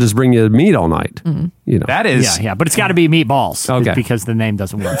walking around just bring you meat all night. That is Yeah, but it's got to be meatballs. Okay. Because the name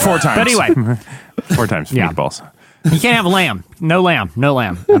doesn't work. 4 times. But anyway, 4 times Yeah. meatballs. you can't have lamb. No lamb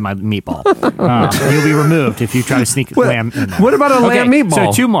on my meatball. You'll be removed if you try to sneak lamb in there. What about a lamb meatball?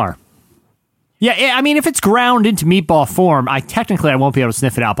 So 2 more. Yeah, I mean, if it's ground into meatball form, I won't be able to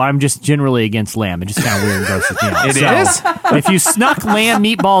sniff it out, but I'm just generally against lamb. It's just kind of weird and grosses me out. It is? If you snuck lamb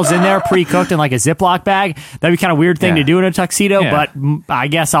meatballs in there pre-cooked in like a Ziploc bag, that'd be kind of weird thing to do in a tuxedo, Yeah. but I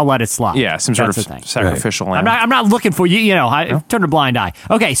guess I'll let it slide. Yeah, some sort That's of the thing. sacrificial lamb. I'm not looking for you. I turn a blind eye.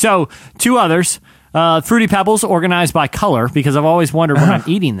 Okay, so 2 others. Fruity Pebbles organized by color because I've always wondered when I'm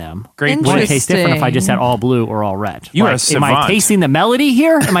eating them. Great. Would it taste different if I just had all blue or all red? You are a am I savant. tasting the melody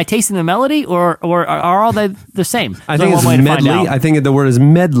here? Am I tasting the melody or are all they the same? I think it's medley. I think the word is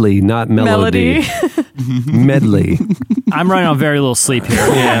medley, not melody. Medley. I'm running on very little sleep here.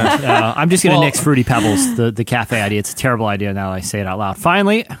 Yeah. I'm just going to nix Fruity Pebbles, the cafe idea. It's a terrible idea now that I say it out loud.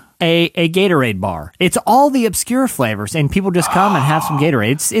 Finally, a Gatorade bar. It's all the obscure flavors, and people just come and have some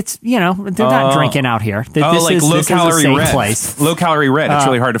Gatorade. It's they're not drinking out out here. Like low calorie red. Place. Low calorie red. It's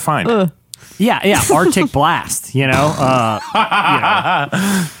really hard to find. Yeah. Arctic Blast.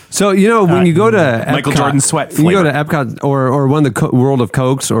 So, when you go to Epcot, Michael Jordan sweat flavor. You go to Epcot or one of the World of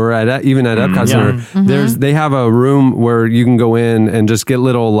Cokes or even at Epcot Center, they have a room where you can go in and just get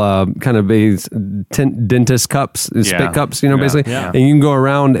little kind of dentist cups, spit cups, basically. Yeah. And you can go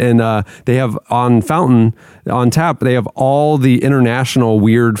around and they have on tap, they have all the international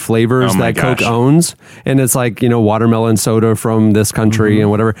weird flavors that Coke owns. And it's like, watermelon soda from this country and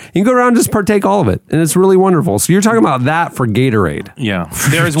whatever. You can go around and just partake all of it. And it's really wonderful. So you're talking about that for Gatorade. Yeah.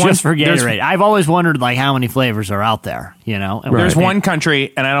 There is just for Gatorade. I've always wondered how many flavors are out there, And there's one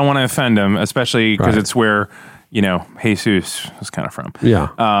country, and I don't want to offend them, especially because it's where Jesus is kind of from. Yeah.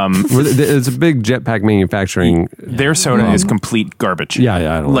 It's a big jetpack manufacturing. Their soda is complete garbage. Yeah,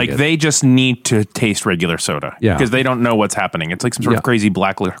 I don't like it. They just need to taste regular soda. Yeah. Because they don't know what's happening. It's like some sort of crazy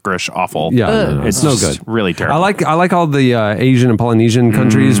black licorice awful. Yeah. It's no good. Really terrible. I like all the Asian and Polynesian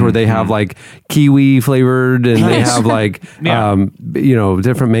countries where they have kiwi flavored and they have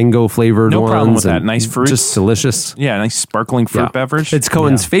different mango flavored ones. No problem with that. Nice fruits. Just delicious. Yeah, nice sparkling fruit beverage. It's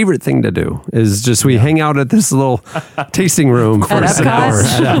Cohen's favorite thing to do is just we hang out at this little tasting room for some hours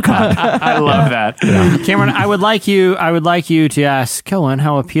at Epcot. I love that. Yeah. Cameron, I would like you to ask Cohen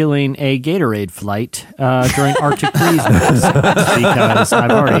how appealing a Gatorade flight during Arctic freeze is, because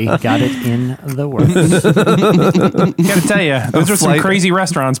I've already got it in the works. Gotta tell you, those are some crazy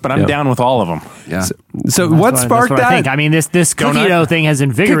restaurants, but I'm down with all of them. Yeah. So what sparked that? I think. I mean, this cookie dough thing has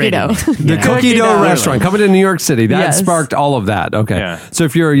invigorated me. The cookie dough restaurant coming to New York City. That sparked all of that. Okay. Yeah. So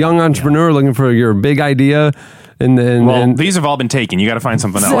if you're a young entrepreneur looking for your big idea, and these have all been taken. You got to find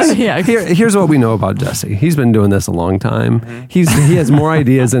something else. Here's what we know about Jesse. He's been doing this a long time. He has more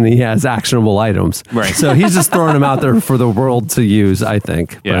ideas than he has actionable items. Right. So he's just throwing them out there for the world to use, I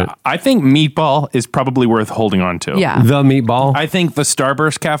think. Yeah. But I think meatball is probably worth holding on to. Yeah. The meatball. I think the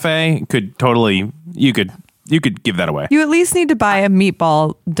Starburst Cafe could totally. You could give that away. You at least need to buy a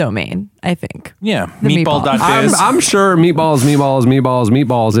meatball domain, I think. Yeah, meatball.biz. I'm sure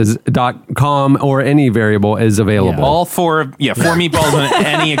meatballs is .com or any variable is available. Yeah. All four meatballs on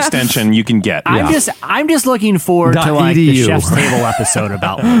any extension you can get. I'm just looking forward to the Chef's Table episode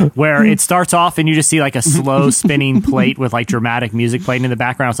about where it starts off and you just see a slow spinning plate with dramatic music playing in the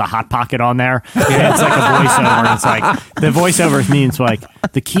background. It's a Hot Pocket on there. And it's like a voiceover. And it's the voiceover means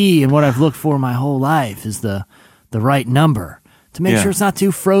the key and what I've looked for my whole life is the right number to make sure it's not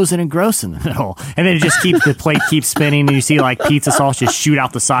too frozen and gross in the middle. And then the plate keeps spinning and you see pizza sauce just shoot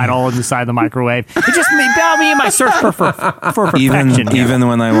out the side all in the side of the microwave. It just got me in my search for perfection. Even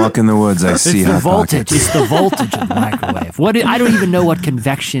when I walk in the woods, I see Hot Pockets. It's the voltage of the microwave. I don't even know what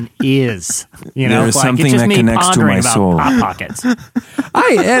convection is. There is something that connects to my soul. Hot Pockets.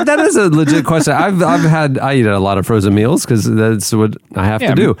 That is a legit question. I eat a lot of frozen meals because that's what I have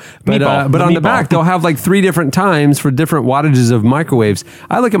to do. But on the back, they'll have 3 different times for different wattages of microwaves.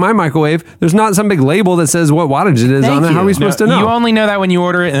 I look at my microwave. There's not some big label that says what wattage it is on it. How are we supposed to know? You only know that when you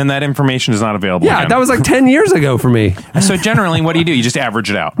order it, and then that information is not available. Yeah, that was 10 years ago for me. So generally, what do? You just average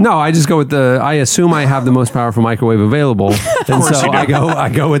it out? No, I just go with I assume I have the most powerful microwave available, and so I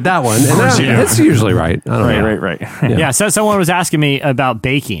go with that one. And it's usually right. I don't know. Right. Yeah. So someone was asking me about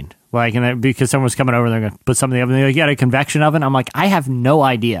baking. Because someone was coming over and they're going to put something in the oven. They're like, you got a convection oven? I'm like, I have no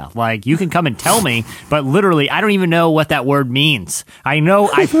idea. You can come and tell me, but literally, I don't even know what that word means. I know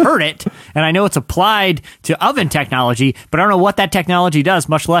I've heard it, and I know it's applied to oven technology, but I don't know what that technology does,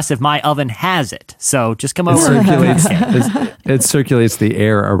 much less if my oven has it. So just come over. It circulates the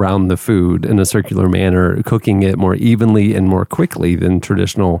air around the food in a circular manner, cooking it more evenly and more quickly than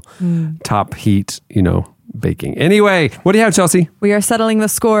traditional top heat, baking. Anyway, what do you have, Chelsea? We are settling the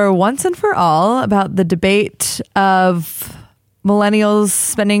score once and for all about the debate of millennials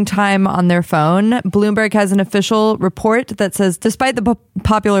spending time on their phone. Bloomberg has an official report that says, despite the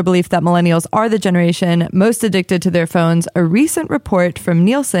popular belief that millennials are the generation most addicted to their phones, a recent report from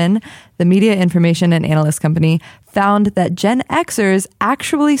Nielsen, the media information and analyst company, found that Gen Xers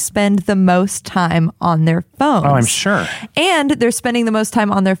actually spend the most time on their phones. Oh, I'm sure. And they're spending the most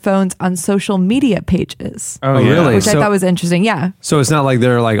time on their phones on social media pages. Oh, really? Which I thought was interesting. Yeah. So it's not like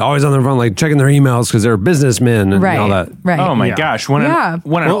they're like always on their phone, like checking their emails because they're businessmen and all that. Right. Oh my gosh. What are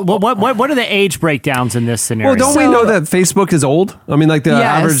the age breakdowns in this scenario? Well, don't we know that Facebook is old? I mean, like the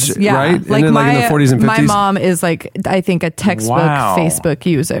average, right? Like, and then, like in the 40s and 50s. My mom is like, I think, a textbook Facebook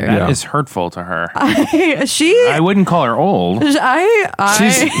user. That is hurtful to her. I wouldn't call her old.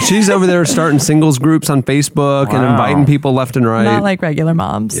 She's over there starting singles groups on Facebook and inviting people left and right. Not like regular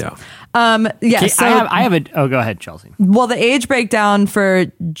moms. Yeah. So I have a. Oh, go ahead, Chelsea. Well, the age breakdown for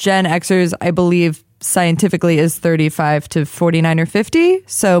Gen Xers, I believe, scientifically is 35 to 49 or 50.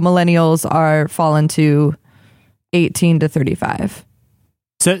 So millennials are fallen to 18 to 35.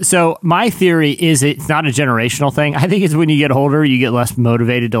 So my theory is it's not a generational thing. I think it's when you get older, you get less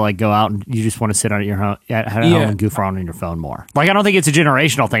motivated to like go out and you just want to sit at home and goof around on your phone more. Like, I don't think it's a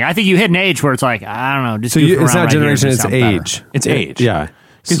generational thing. I think you hit an age where it's like, I don't know, just goof around. It's not right generation, here, it's age. Better. It's age. Yeah.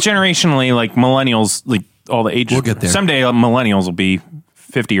 Because generationally, like millennials, like all the ages. We'll get there. Someday millennials will be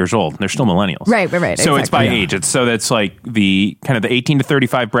 50 years old. They're still millennials. Right. So it's by age. It's so that's like the kind of the 18 to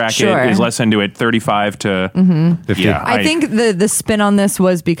 35 bracket is less into it. 35 to 50. Yeah, I think the spin on this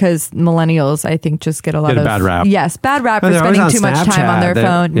was because millennials, I think, just get a lot of bad rap. Yes, bad rap for spending too much time on their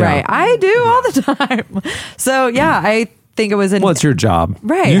phone. Yeah. Right. I do all the time. So yeah, I think it was Well, it's your job.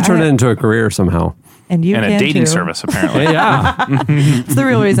 Right. You turn it into a career somehow. And you and can a dating too. service, apparently. Yeah. It's the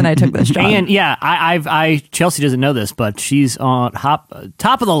real reason I took this job. And yeah, I Chelsea doesn't know this, but she's on top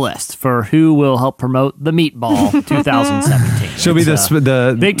of the list for who will help promote the Meatball 2017. She'll be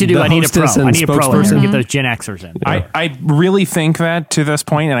the big to do. the I need a pro. hostess and I need a pro spokesperson. to get those Gen Xers in. I really think that to this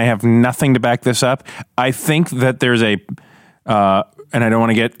point, and I have nothing to back this up, I think that there's a and I don't want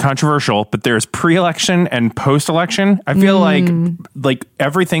to get controversial, but there's pre-election and post-election. I feel like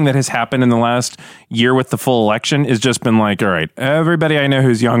everything that has happened in the last year with the full election has just been like, all right, everybody I know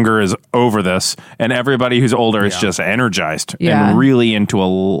who's younger is over this, and everybody who's older is just energized and really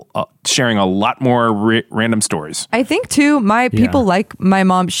into sharing a lot more random stories. I think too, people like my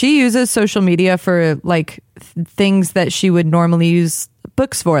mom, she uses social media for like things that she would normally use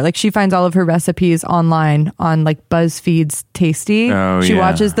books for. Like, she finds all of her recipes online on like BuzzFeed's Tasty. She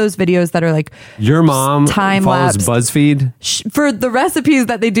watches those videos that are like your mom time follows lapse BuzzFeed for the recipes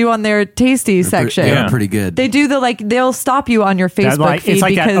that they do on their Tasty section. They're pretty good. They do they'll stop you on your Facebook feed. It's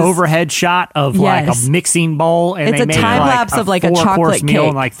like because, that overhead shot of like a mixing bowl, and it's they a made time lapse of like a chocolate meal cake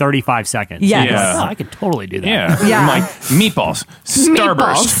in like 35 seconds. Yes. Yeah. I could totally do that. Yeah. Like meatballs,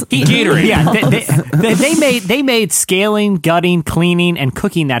 Starburst, Gatorade. Yeah, they made scaling, gutting, cleaning, and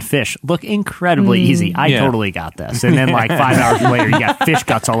cooking that fish look incredibly easy. I totally got this. And then like 5 hours later, you got fish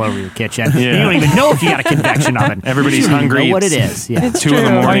guts all over your kitchen. You don't even know if you got a convection oven. Everybody's hungry. Know what it is? Yeah, it's 2 in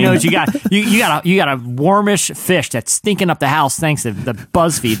the morning. All you know is you got a warmish fish that's stinking up the house thanks to the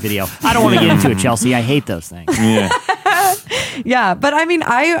BuzzFeed video. I don't want to get into it, Chelsea. I hate those things. Yeah. Yeah, but I mean,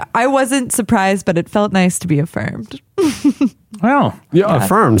 I wasn't surprised, but it felt nice to be affirmed. Well,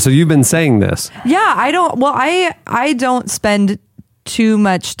 affirmed. So you've been saying this. Yeah, I don't spend too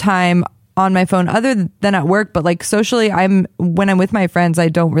much time on my phone other than at work, but like socially, when I'm with my friends, I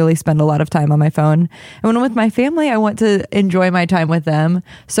don't really spend a lot of time on my phone. And when I'm with my family, I want to enjoy my time with them.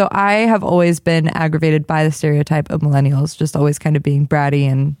 So I have always been aggravated by the stereotype of millennials just always kind of being bratty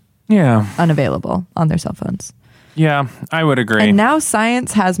and unavailable on their cell phones. Yeah, I would agree. And now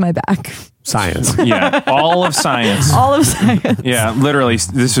science has my back. Science. Yeah, all of science. All of science. Yeah, literally,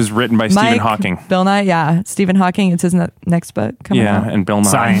 this was written by Stephen Hawking. Bill Nye, Stephen Hawking. It's his next book coming out. And Bill Nye.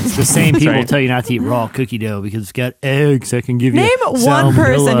 Science. The same people tell you not to eat raw cookie dough because it's got eggs that can give you Name one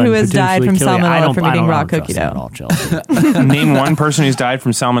person who has died from salmonella from eating raw cookie dough. Name one person who's died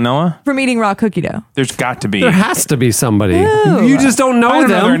from salmonella? From eating raw cookie dough. There's got to be. There has to be somebody. Who? You just don't know I don't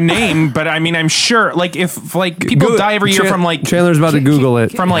them. know their name, but I mean, I'm sure. Like, if like people die every year from like Chandler's about to Google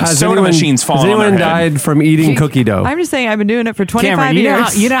it. From like soda machines falling on their head. Died from eating cookie dough. I'm just saying I've been doing it for 25 Cameron,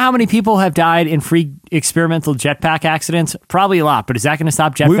 years. You know how many people have died in free experimental jetpack accidents? Probably a lot, but is that going to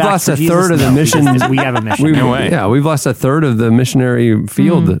stop jetpacks? We've lost a third of the mission. We have a mission. No way. Yeah, we've lost a third of the missionary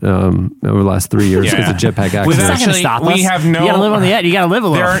field over the last 3 years because of jetpack accidents. It's not going to stop us. We have no. You got to live on the edge. You got to live a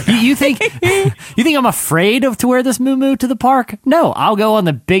little. You think I'm afraid to wear this moo-moo to the park? No, I'll go on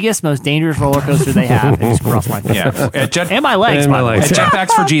the biggest, most dangerous roller coaster they have and just cross my feet. Yeah, and my legs. And my legs. At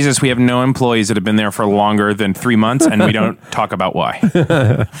Jetpacks for Jesus, we have no know employees that have been there for longer than 3 months, and we don't talk about why.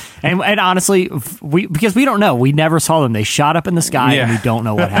 and honestly, because we don't know. We never saw them. They shot up in the sky, and we don't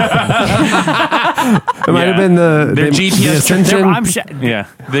know what happened. It might have been the GPS ascension.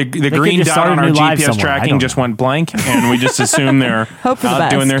 The green dot on our GPS tracking just went blank, and we just assume they're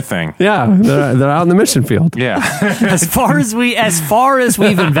out doing their thing. Yeah, they're out in the mission field. Yeah, as far as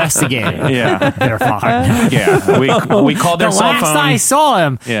we've investigated, they're fine. Yeah, we called their cell phone. Last I saw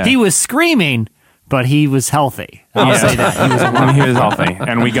him, he was screaming, but he was healthy. I'll say that. He was healthy.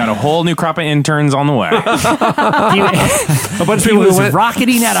 And we got a whole new crop of interns on the way. He was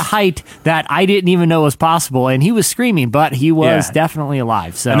rocketing at a height that I didn't even know was possible, and he was screaming, but he was definitely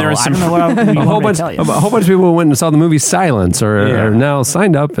alive. So and there was I don't know what a whole bunch of people who went and saw the movie Silence are now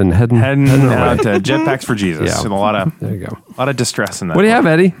signed up and heading out to Jetpacks for Jesus. Yeah. So there you go. A lot of distress in that. What do you have,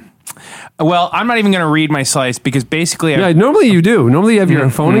 Eddie? Well, I'm not even going to read my slice because basically... normally you do. Normally you have your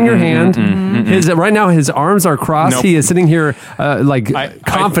phone in your hand. Right now his arms are crossed. Nope. He is sitting here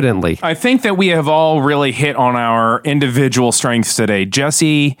confidently. I think that we have all really hit on our individual strengths today.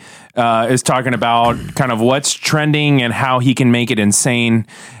 Jesse is talking about kind of what's trending and how he can make it insane.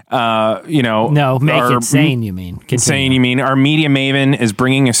 Make it sane, you mean. Continue. Insane, you mean. Our media maven is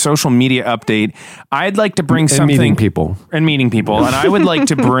bringing a social media update. I'd like to bring something... meeting people. And I would like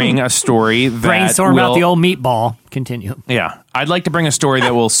to bring a story that brainstorm about the old meatball. Continue. Yeah. I'd like to bring a story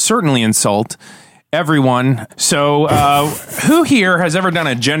that will certainly insult everyone. So, who here has ever done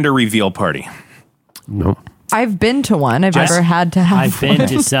a gender reveal party? No. I've been to one. I've never had to have I've been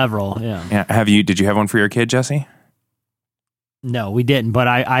to several, yeah. Have you? Did you have one for your kid, Jesse? No, we didn't, but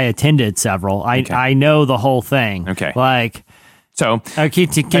I attended several. I know the whole thing. Okay. So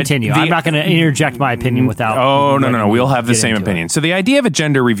continue. I'm not going to interject my opinion without... Oh, no. We'll have the same opinion. So the idea of a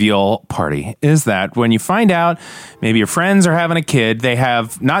gender reveal party is that when you find out maybe your friends are having a kid, they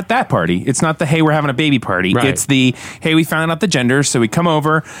have not that party. It's not the, hey, we're having a baby party. Right. It's the, hey, we found out the gender, so we come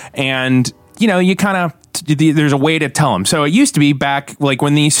over and... you kind of, there's a way to tell them. So it used to be back like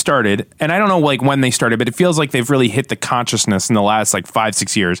when these started, and I don't know like when they started, but it feels like they've really hit the consciousness in the last like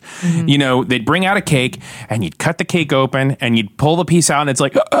 5-6 years. Mm-hmm. They'd bring out a cake and you'd cut the cake open and you'd pull the piece out and it's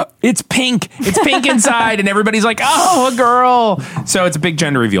like, it's pink inside. And everybody's like, oh, a girl. So it's a big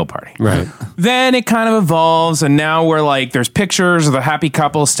gender reveal party. Right. Then it kind of evolves and now we're like, there's pictures of the happy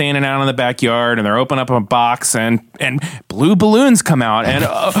couple standing out in the backyard and they're opening up a box and blue balloons come out and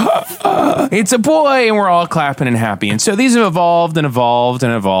it's a boy, and we're all clapping and happy. And so these have evolved and evolved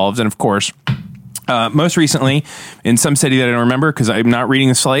and evolved. And of course, most recently, in some city that I don't remember because I'm not reading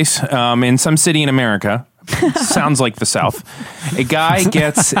the slice, in some city in America, sounds like the South, a guy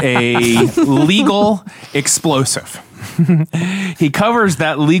gets a legal explosive. He covers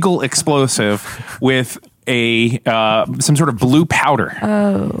that legal explosive with some sort of blue powder.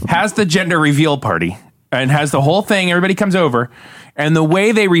 Has the gender reveal party and has the whole thing. Everybody comes over. And the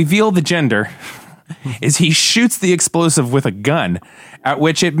way they reveal the gender is he shoots the explosive with a gun, at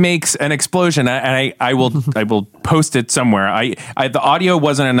which it makes an explosion. And I will post it somewhere. The audio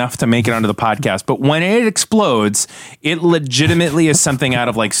wasn't enough to make it onto the podcast, but when it explodes, it legitimately is something out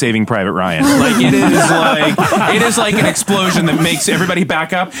of like Saving Private Ryan. Like it is like an explosion that makes everybody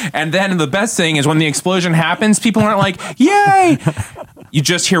back up. And then the best thing is when the explosion happens, people aren't like, yay! You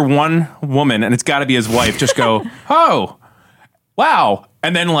just hear one woman, and it's got to be his wife, just go, oh. Wow.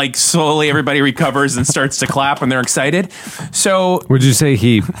 And then like slowly everybody recovers and starts to clap and they're excited. So would you say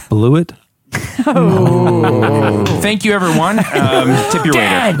he blew it? Thank you, everyone. Tip your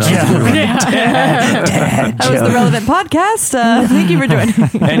waiter. That was the Relevant Podcast. Thank you for joining me.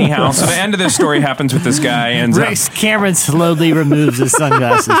 Anyhow, so the end of this story happens with this guy. Rex Cameron slowly removes his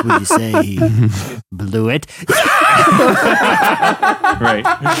sunglasses. Would you say he blew it? Right.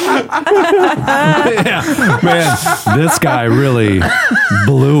 Yeah. Man, this guy really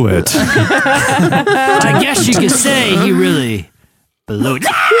blew it. I guess you could say he really blew it.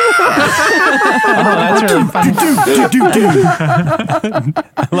 That's really funny.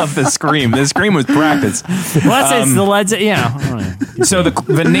 I love this scream. This scream was practiced. Well, that's the Led Zeppelin, So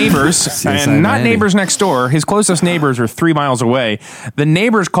the neighbors, and not neighbors next door, his closest neighbors were 3 miles away. The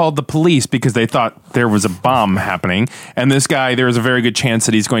neighbors called the police because they thought there was a bomb happening. And this guy, there was a very good chance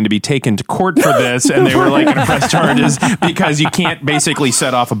that he's going to be taken to court for this. And they were like going to press charges because you can't basically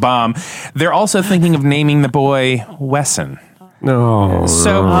set off a bomb. They're also thinking of naming the boy Wesson. No.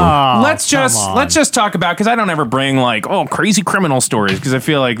 So let's just talk about, because I don't ever bring like, crazy criminal stories because I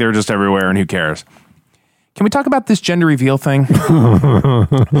feel like they're just everywhere and who cares. Can we talk about this gender reveal thing?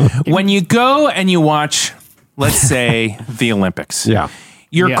 When you go and you watch, let's say, the Olympics,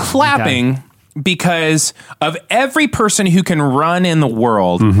 you're clapping because of every person who can run in the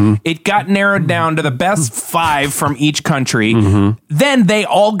world, it got narrowed down to the best 5 from each country. Then they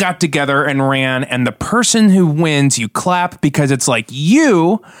all got together and ran, and the person who wins, you clap because it's like,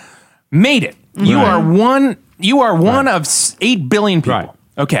 you made it. You are one of 8 billion people. Right.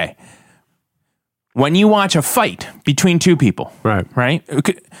 Okay. When you watch a fight between 2 people, right?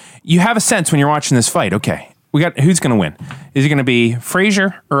 You have a sense when you're watching this fight, okay, we got who's going to win? Is it going to be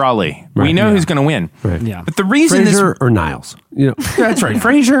Frazier or Ali? Right, we know who's going to win. Right. Yeah. But the reason Frazier or Niles. That's right.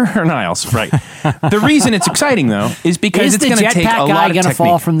 Frazier or Niles. Right. The reason it's exciting though is because it's going to take a lot of guy going to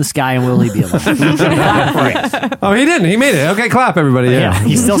fall technique. from the sky and will he be alive? Oh, he didn't. He made it. Okay, clap, everybody. Yeah,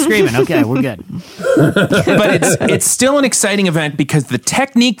 he's still screaming. Okay, we're good. But it's still an exciting event because the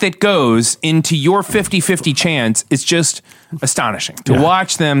technique that goes into your 50-50 chance is just astonishing. To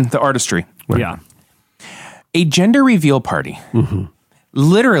watch them, the artistry. Yeah. A gender reveal party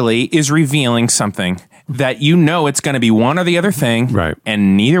literally is revealing something that you know it's going to be one or the other thing, right?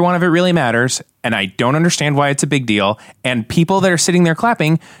 And neither one of it really matters. And I don't understand why it's a big deal. And people that are sitting there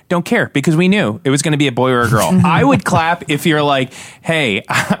clapping don't care because we knew it was going to be a boy or a girl. I would clap if you're like, hey,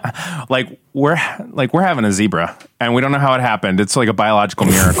 we're having a zebra and we don't know how it happened. It's like a biological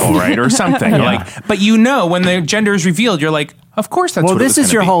miracle, right? Or something. But you know, when the gender is revealed, you're like, of course that's well, what this it was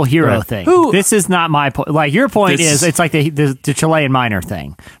is your be. whole hero thing. This is not my point. Like your point is it's like the Chilean miner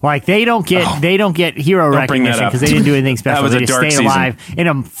thing. Like they don't get hero recognition because they didn't do anything special. They just stayed alive in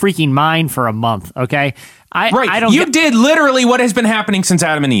a freaking mine for a month. Okay. You did literally what has been happening since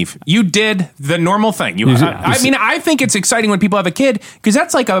Adam and Eve. You did the normal thing. I think it's exciting when people have a kid because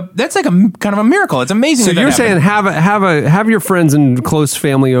that's like a kind of a miracle. It's amazing. So you're saying have your friends and close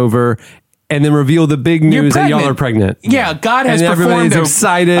family over, and then reveal the big news that y'all are pregnant. Yeah, God has and performed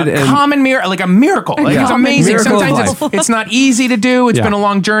excited a common miracle, like a miracle. Like it's amazing. Miracle Sometimes it's not easy to do. It's been a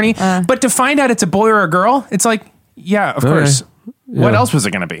long journey, but to find out it's a boy or a girl, it's like, yeah, of course. What else was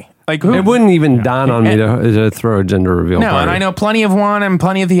it going to be? Like who? It wouldn't even dawn on me to throw a gender reveal party. And I know plenty of one and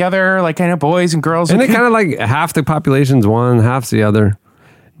plenty of the other. Like I know boys and girls. And it kind of like half the population's one, half's the other.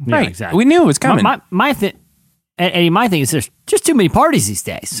 Right, exactly. We knew it was coming. My thing is there's just too many parties these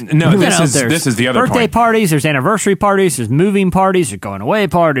days. No, this is the other birthday point. parties, there's anniversary parties, there's moving parties, there's going away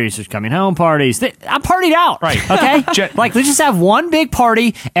parties, there's coming home parties. I'm partied out. Right. Okay? Like, let's just have one big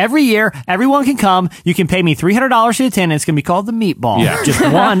party every year. Everyone can come. You can pay me $300 to attend. It's going to be called the Meatball. Yeah. Just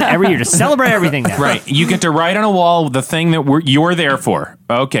one every year to celebrate everything there. Right. You get to write on a wall the thing that you're there for.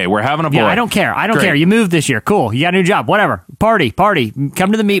 Okay, we're having a boy. Yeah, I don't care. Great. You moved this year. Cool. You got a new job. Whatever. Party.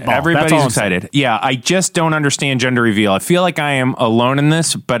 Come to the Meatball. Everybody's excited. Yeah, I just don't understand gender reveal. I feel like I am alone in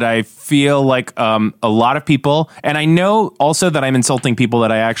this, but I feel like a lot of people, and I know also that I'm insulting people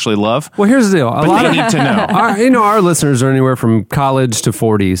that I actually love. Well, here's the deal. A lot they need to know. Our listeners are anywhere from college to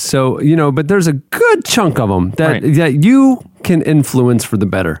 40s. So, but there's a good chunk of them that you can influence for the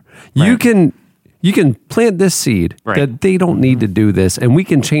better. Right. You can plant this seed that they don't need to do this, and we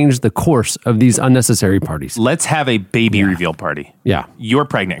can change the course of these unnecessary parties. Let's have a baby reveal party. Yeah. You're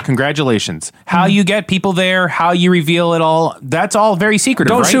pregnant. Congratulations. How you get people there, how you reveal it all, that's all very secretive,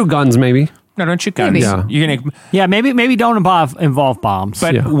 Don't shoot guns, maybe. No, don't shoot guns. Yeah. Maybe don't involve bombs.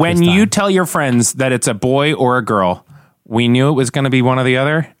 But when you tell your friends that it's a boy or a girl, we knew it was going to be one or the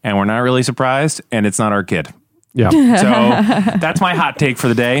other, and we're not really surprised, and it's not our kid. Yeah. So that's my hot take for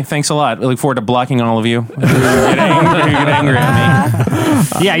the day. Thanks a lot. I look forward to blocking all of you. You get angry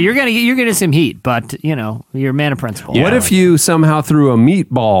at me. Yeah, you're gonna get some heat, but you're a man of principle. What if you somehow threw a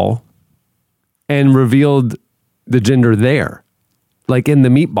meatball and revealed the gender there, like in the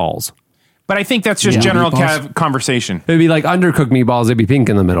meatballs? But I think that's just general conversation. It'd be like undercooked meatballs. It'd be pink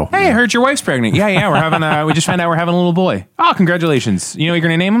in the middle. Hey, I heard your wife's pregnant. Yeah, we're having. We just found out we're having a little boy. Oh, congratulations! You know what you're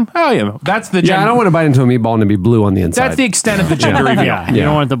gonna name him? Oh yeah, that's the. I don't want to bite into a meatball and be blue on the inside. That's the extent of the gender reveal. You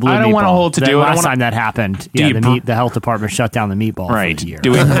don't want the blue. I don't want to hold to do it. Last time that happened, the health department shut down the meatball. Right. For a year.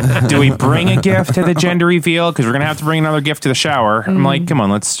 Do we bring a gift to the gender reveal? Because we're gonna have to bring another gift to the shower. I'm like, come on,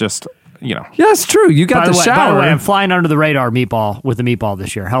 let's just. Yeah, it's true. You got the shower. By the way, I'm flying under the radar with the meatball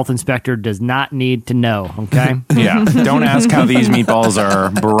this year. Health inspector does not need to know, okay? Yeah. Don't ask how these meatballs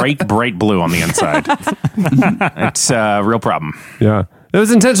are bright blue on the inside. It's a real problem. Yeah. It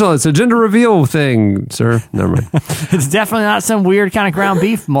was intentional. It's a gender reveal thing, sir. Never mind. It's definitely not some weird kind of ground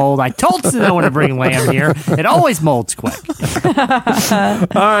beef mold. I told someone to bring lamb here. It always molds quick. All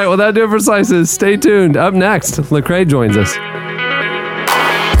right. Well, that'll do it for Slices. Stay tuned. Up next, Lecrae joins us.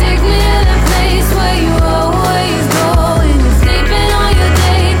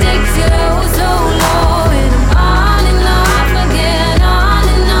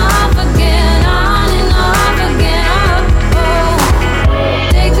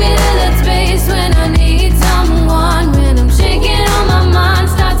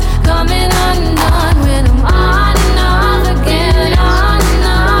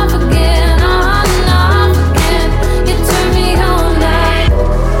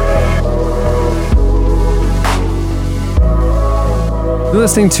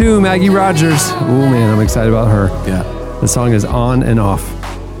 listening to Maggie Rogers. Oh man, I'm excited about her. Yeah. The song is On and Off.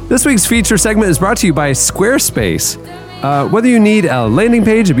 This week's feature segment is brought to you by Squarespace. Whether you need a landing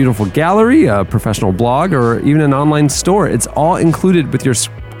page, a beautiful gallery, a professional blog, or even an online store, it's all included with your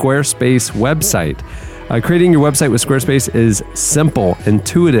Squarespace website. Creating your website with Squarespace is simple,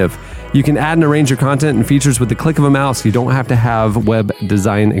 intuitive. You can add and arrange your content and features with the click of a mouse. You don't have to have web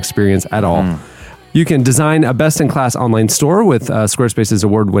design experience at all. You can design a best-in-class online store with Squarespace's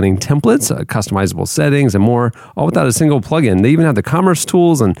award-winning templates, customizable settings, and more, all without a single plugin. They even have the commerce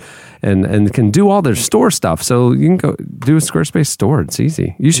tools and can do all their store stuff. So you can go do a Squarespace store. It's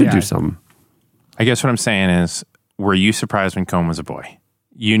easy. You should do something. I guess what I'm saying is, were you surprised when Cohen was a boy?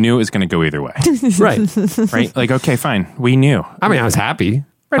 You knew it was going to go either way. Right? Like, okay, fine. We knew. I mean, I was happy.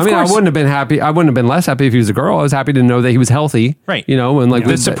 Right, I mean, I wouldn't have been happy. I wouldn't have been less happy if he was a girl. I was happy to know that he was healthy. Right. You know, and like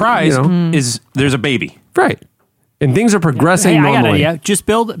the surprise is there's a baby. Right. And things are progressing normally. I got an idea. Just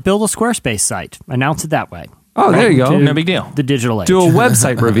build a Squarespace site. Announce it that way. Oh, there you go. No big deal. The digital age. Do a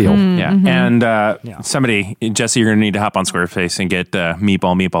website reveal. Yeah. And somebody, Jesse, you're going to need to hop on Squarespace and get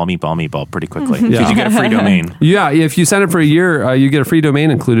meatball pretty quickly. Because you get a free domain. Yeah. If you sign up for a year, you get a free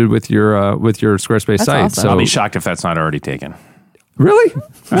domain included with your Squarespace site. awesome. So I'll be shocked if that's not already taken. Really?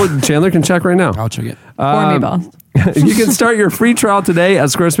 Well, Chandler can check right now. I'll check it. Or meatballs. You can start your free trial today at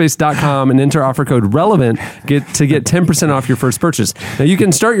squarespace.com and enter offer code RELEVANT to get 10% off your first purchase. Now, you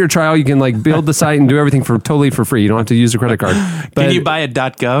can start your trial. You can like build the site and do everything totally for free. You don't have to use a credit card. But Can you buy a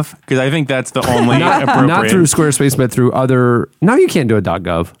 .gov? Because I think that's the only appropriate. not through Squarespace, but through other... No, you can't do a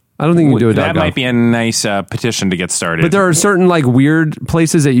 .gov. I don't think you can do a That .gov. might be a nice petition to get started. But there are certain like weird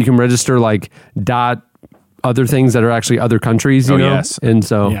places that you can register like other things that are actually other countries, you know? Yes. And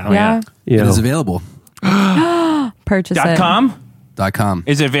so... Yeah. You It know. is available. Purchase it. .com? .com.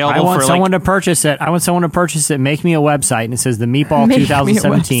 Is it available I want for someone to purchase it. I want someone to purchase it. Make me a website, and it says the Meatball Make me a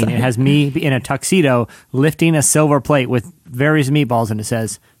 2017. website. It has me in a tuxedo lifting a silver plate with various meatballs, and it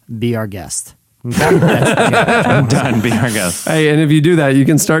says, "Be our guest." Okay? done? Be our guest. Hey, and if you do that, you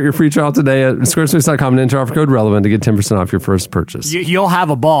can start your free trial today at squarespace.com and enter offer code RELEVANT to get 10% off your first purchase. You'll have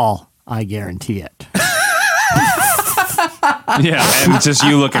a ball. I guarantee it. Yeah, and just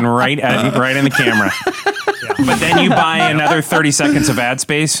you looking right in the camera. But then you buy another 30 seconds of ad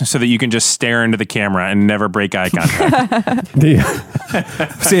space so that you can just stare into the camera and never break eye contact.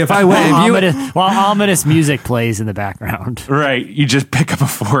 See, if I went... While ominous music plays in the background. Right. You just pick up a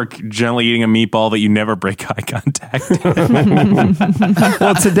fork, gently eating a meatball that you never break eye contact.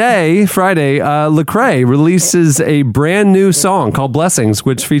 Well, today, Friday, Lecrae releases a brand new song called Blessings,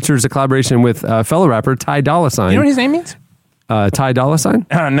 which features a collaboration with fellow rapper Ty Dolla $ign. You know what his name means? Ty Dolla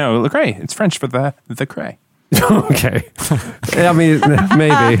 $ign? No, Lecrae. It's French for the cray. Okay. I mean,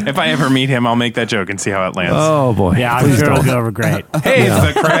 maybe. If I ever meet him, I'll make that joke and see how it lands. Oh, boy. Yeah, I'm sure it'll go over great. Hey,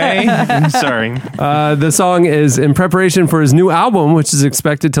 it's Lecrae. Sorry. The song is in preparation for his new album, which is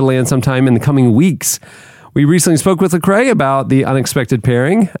expected to land sometime in the coming weeks. We recently spoke with Lecrae about the unexpected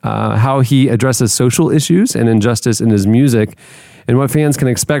pairing, how he addresses social issues and injustice in his music, and what fans can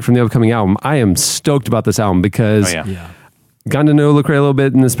expect from the upcoming album. I am stoked about this album because... gotten to know Lecrae a little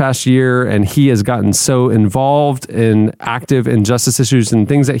bit in this past year, and he has gotten so involved and active in justice issues and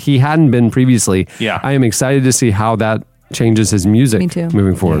things that he hadn't been previously. Yeah. I am excited to see how that changes his music Me too.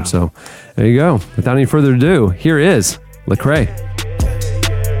 moving forward. So there you go. Without any further ado, here is Lecrae.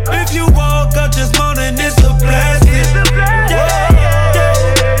 If you woke up this morning, it's a blessing. Yeah.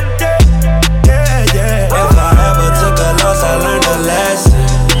 If I ever took a loss, I learned a lesson.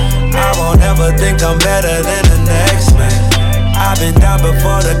 I won't ever think I'm better than the next man. I've been down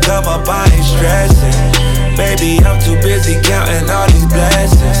before to come up, I ain't stressing. Baby, I'm too busy counting all these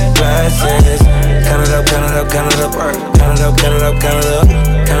blessings. Count it up, count it up, count it up. Count it up, count it up, count it up.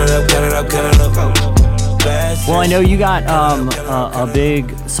 Count it up, count it up, count it up. Blessings. Well, I know you got a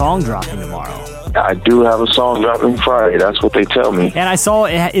big song dropping tomorrow. I do have a song dropping Friday. That's what they tell me. And I saw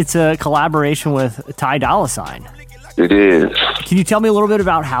it's a collaboration with Ty Dolla $ign. It is. Can you tell me a little bit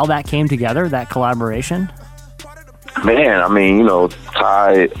about how that came together, that collaboration? Man, I mean, you know,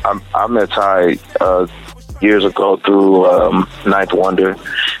 Ty, I met Ty years ago through Ninth Wonder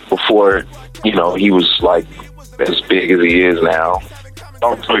before, you know, he was like as big as he is now.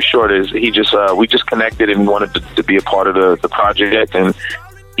 Long story short is we just connected and wanted to be a part of the project, and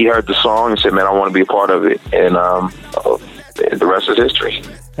he heard the song and said, man, I want to be a part of it. And the rest is history.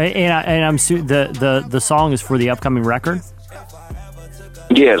 And I'm the song is for the upcoming record?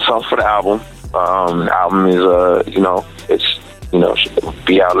 Yeah, the song's for the album. The album is, should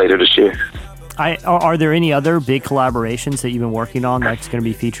be out later this year. Are there any other big collaborations that you've been working on that's going to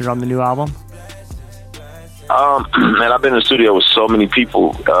be featured on the new album? Man, I've been in the studio with so many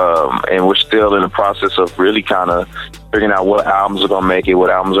people, and we're still in the process of really kind of figuring out what albums are going to make it, what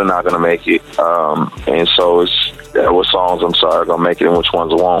albums are not going to make it. And so it's what songs, I'm sorry, are going to make it and which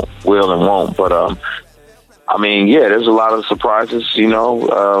ones will and won't. But, I mean, yeah, there's a lot of surprises,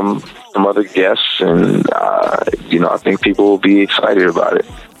 some other guests, and, I think people will be excited about it.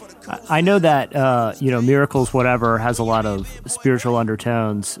 I know that, Miracles Whatever has a lot of spiritual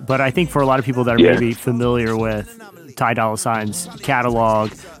undertones, but I think for a lot of people that are maybe familiar with Ty Dolla $ign's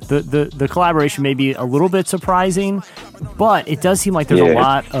catalog, the collaboration may be a little bit surprising, but it does seem like there's a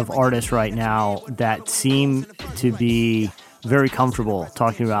lot of artists right now that seem to be very comfortable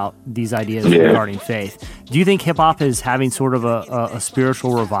talking about these ideas regarding faith. Do you think hip-hop is having sort of a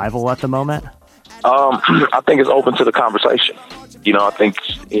spiritual revival at the moment? I think it's open to the conversation. I think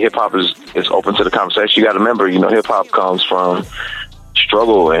hip-hop is open to the conversation. You got to remember, hip-hop comes from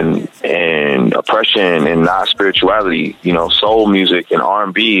struggle and oppression and not spirituality. Soul music and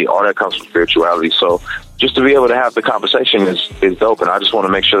R&B, all that comes from spirituality. So just to be able to have the conversation is dope, and I just want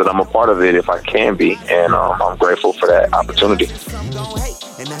to make sure that I'm a part of it if I can be, and I'm grateful for that opportunity.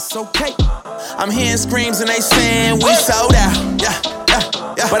 And that's okay. I'm hearing screams and they saying we sold out. Yeah.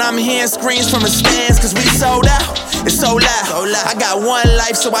 But I'm hearing screams from the stands cause we sold out. It's so loud. I got one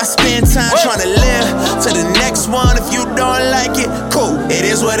life, so I spend time trying to live to the next one. If you don't like it, cool. It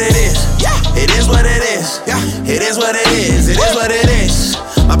is what it is. It is what it is. It is what it is. It is what it is.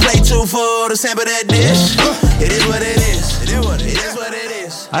 My plate too full to sample that dish. It is what it is. It is what it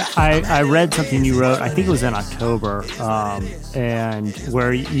is. I read something you wrote, I think it was in October, and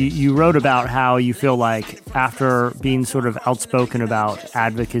where you wrote about how you feel like after being sort of outspoken about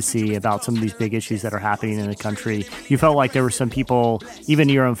advocacy, about some of these big issues that are happening in the country, you felt like there were some people, even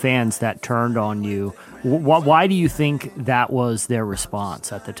your own fans, that turned on you. Why do you think that was their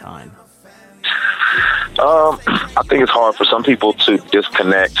response at the time? I think it's hard for some people to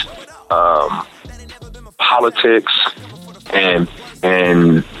disconnect politics and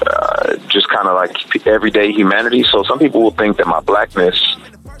just kind of like everyday humanity. So some people will think that my blackness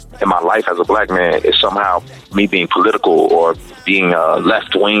and my life as a black man is somehow me being political or being a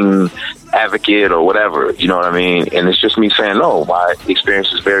left-wing advocate or whatever, you know what I mean? And it's just me saying, no, my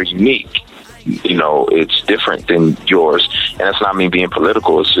experience is very unique. It's different than yours. And it's not me being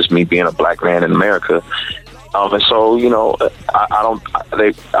political. It's just me being a black man in America. And so,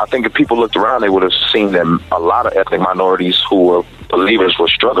 I think if people looked around, they would have seen that a lot of ethnic minorities who were believers were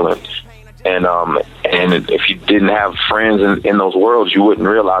struggling. And if you didn't have friends in those worlds, you wouldn't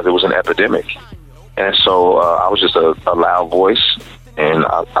realize it was an epidemic. And so I was just a loud voice. And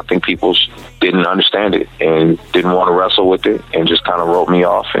I think people didn't understand it and didn't want to wrestle with it and just kind of wrote me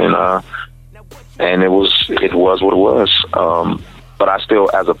off. And it was what it was. But I still,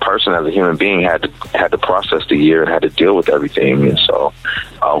 as a person, as a human being, had to process the year and had to deal with everything. And so,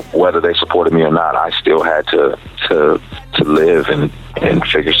 whether they supported me or not, I still had to live and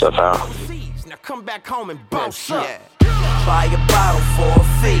figure stuff out. Now come back home and boss up. Buy a bottle for a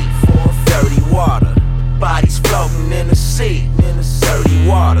fee, for dirty water. Bodies floating in the sea, dirty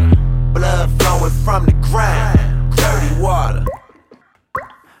water. Blood flowing from the ground, dirty water.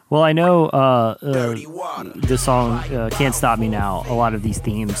 Well, I know the song Can't Stop Me Now, a lot of these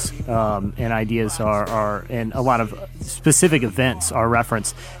themes and ideas are, and a lot of specific events are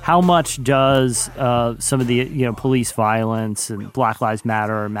referenced. How much does some of the police violence and Black Lives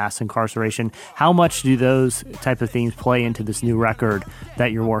Matter and mass incarceration, how much do those type of themes play into this new record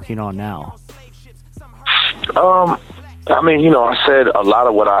that you're working on now? I mean, I said a lot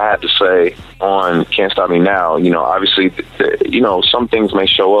of what I had to say on Can't Stop Me Now. Obviously, some things may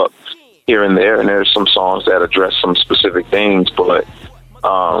show up here and there, and there's some songs that address some specific things, but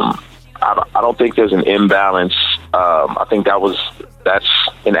I don't think there's an imbalance. I think that's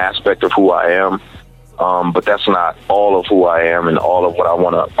an aspect of who I am, but that's not all of who I am and all of what I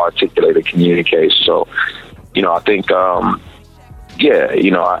want to articulate and communicate. So, I think, I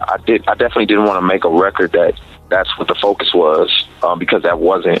definitely didn't want to make a record that's what the focus was, because that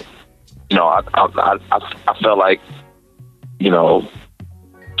wasn't, I felt like,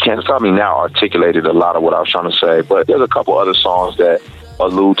 Can't Stop Me Now articulated a lot of what I was trying to say, but there's a couple other songs that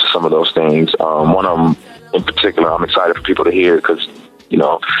allude to some of those things. One of them in particular, I'm excited for people to hear because,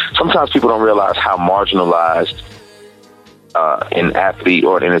 sometimes people don't realize how marginalized an athlete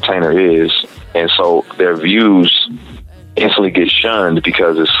or an entertainer is. And so their views instantly get shunned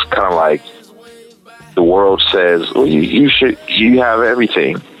because it's kind of like, the world says, well, you have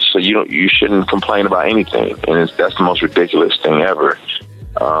everything, so you shouldn't complain about anything, and that's the most ridiculous thing ever.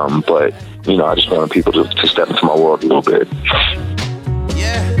 But I just wanted people to step into my world a little bit.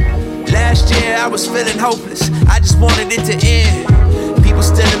 Yeah, last year I was feeling hopeless. I just wanted it to end. People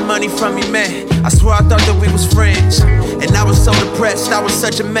stealing money from me, man. I swear I thought that we was friends. And I was so depressed, I was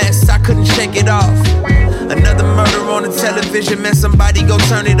such a mess, I couldn't shake it off. Another murder on the television, man, somebody go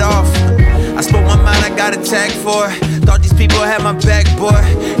turn it off. I spoke my mind, I got attacked for it. Thought these people had my back, boy.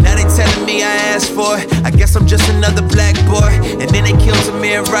 Now they telling me I asked for it. I guess I'm just another black boy. And then they killed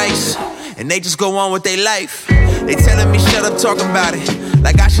Tamir Rice, and they just go on with their life. They telling me shut up, talk about it,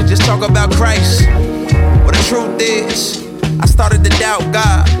 like I should just talk about Christ. But the truth is, I started to doubt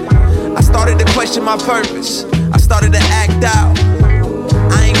God. I started to question my purpose. I started to act out.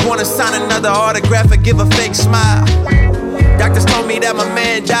 I ain't wanna sign another autograph or give a fake smile. Doctors told me that my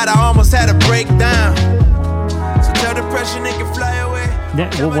man died. I almost had a breakdown. So tell depression it can fly away.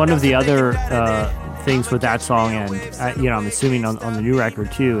 Well, one of the other things with that song, and I'm assuming on the new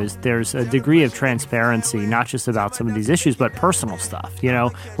record too, is there's a degree of transparency, not just about some of these issues, but personal stuff,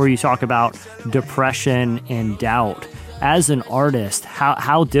 where you talk about depression and doubt. As an artist,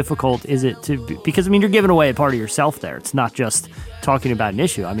 how difficult is it because you're giving away a part of yourself there. It's not just talking about an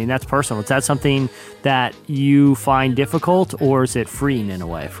issue. That's personal. Is that something that you find difficult, or is it freeing in a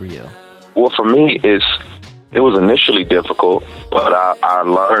way for you? Well, for me, it was initially difficult, but I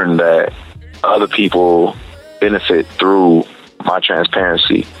learned that other people benefit through my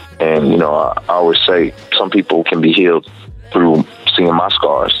transparency. And, I always say some people can be healed through seeing my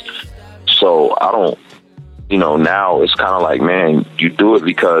scars. So I don't, now it's kind of like, man, you do it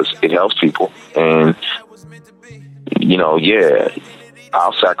because it helps people. And,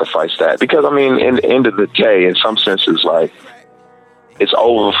 I'll sacrifice that. Because, in the end of the day, in some senses, like, it's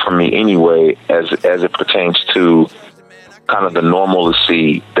over for me anyway, as it pertains to kind of the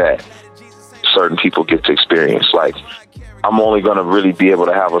normalcy that certain people get to experience. Like, I'm only going to really be able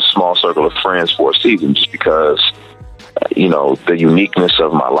to have a small circle of friends for a season just because, the uniqueness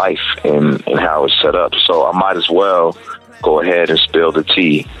of my life and how it's set up. So I might as well go ahead and spill the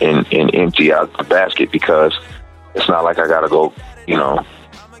tea and empty out the basket, because it's not like I got to go,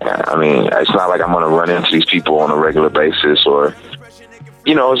 it's not like I'm going to run into these people on a regular basis, or,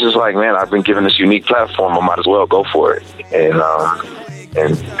 it's just like, man, I've been given this unique platform. I might as well go for it and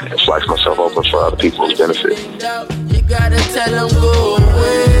slice myself open for other people's benefit. You gotta tell them go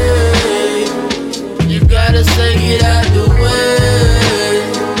away. You gotta say it out the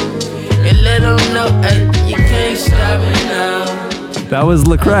way and let them know, hey, you can't stop me now. That was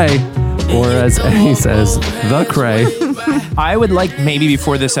Lecrae, or as he says, the Cray. I would like maybe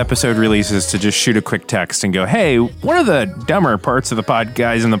before this episode releases to just shoot a quick text and go, hey, one of the dumber parts of the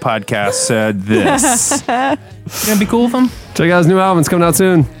guys in the podcast said this. Gonna be cool with them? Check out his new album. It's coming out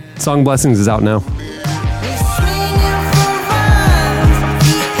soon. Song Blessings is out now.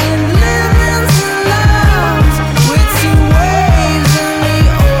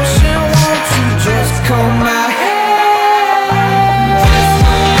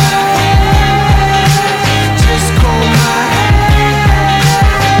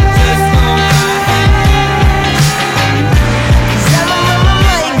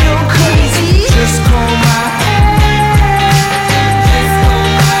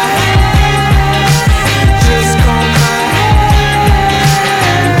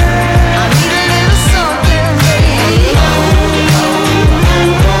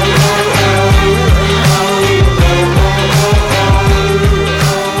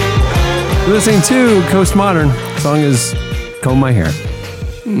 Listening to Coast Modern. The song is Comb My Hair.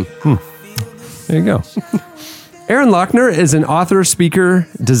 There you go. Erin Loechner is an author, speaker,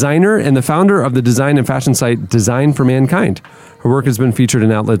 designer, and the founder of the design and fashion site Design for Mankind. Her work has been featured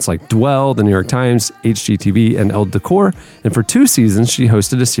in outlets like Dwell, The New York Times, HGTV, and Elle Decor. And for 2 seasons, she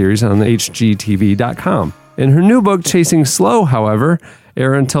hosted a series on HGTV.com. In her new book, Chasing Slow, however,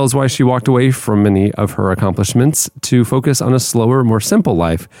 Erin tells why she walked away from many of her accomplishments to focus on a slower, more simple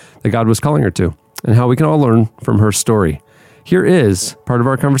life that God was calling her to, and how we can all learn from her story. Here is part of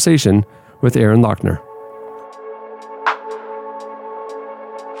our conversation with Erin Loechner.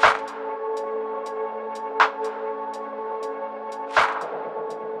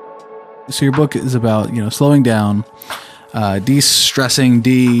 So your book is about, slowing down, de-stressing,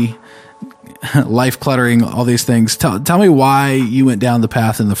 life cluttering, all these things. Tell me why you went down the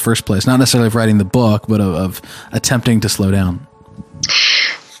path in the first place, not necessarily of writing the book, but of attempting to slow down.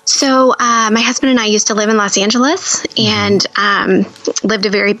 So my husband and I used to live in Los Angeles and lived a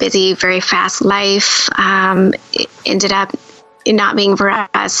very busy, very fast life. It ended up not being for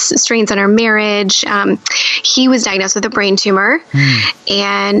us, strains on our marriage. He was diagnosed with a brain tumor,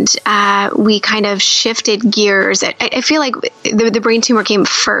 and we kind of shifted gears. I feel like the brain tumor came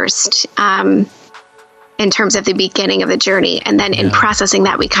first. And in terms of the beginning of the journey. And then in processing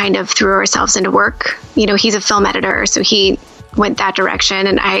that, we kind of threw ourselves into work. You know, he's a film editor, so he went that direction.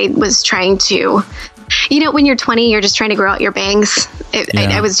 And I was trying to, you know, when you're 20, you're just trying to grow out your bangs.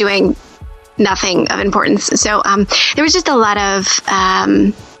 I was doing nothing of importance. So there was just a lot of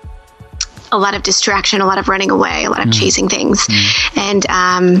distraction, a lot of running away, a lot of chasing things.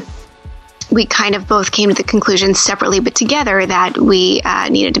 And we kind of both came to the conclusion separately, but together, that we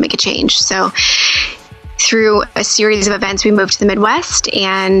needed to make a change. So through a series of events, we moved to the Midwest.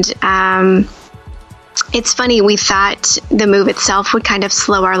 And it's funny, we thought the move itself would kind of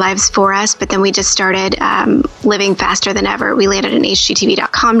slow our lives for us, but then we just started living faster than ever. We landed an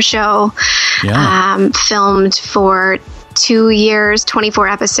HGTV.com show, filmed for 2 years, 24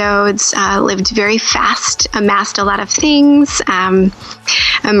 episodes, lived very fast, amassed a lot of things,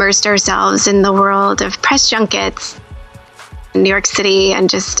 immersed ourselves in the world of press junkets in New York City, and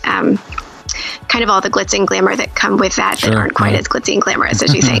just kind of all the glitz and glamour that come with that aren't quite as glitzy and glamorous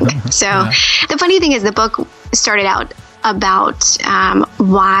as you think. So the funny thing is, the book started out about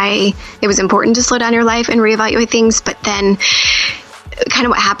why it was important to slow down your life and reevaluate things, but then kind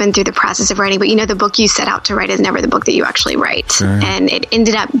of what happened through the process of writing. But you know, the book you set out to write is never the book that you actually write. Sure. And it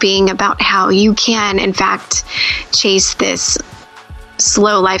ended up being about how you can, in fact, chase this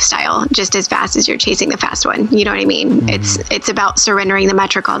slow lifestyle just as fast as you're chasing the fast one. You know what I mean? It's about surrendering the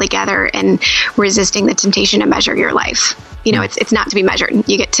metric altogether and resisting the temptation to measure your life. You know, it's not to be measured.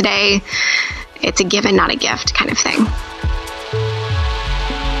 You get today, it's a given, not a gift kind of thing.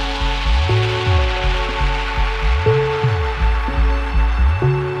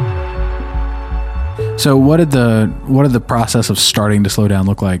 So what did the process of starting to slow down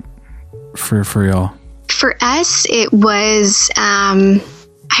look like for y'all? For us, it was, I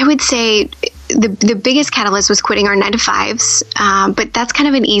would say the biggest catalyst was quitting our 9-to-5s. But that's kind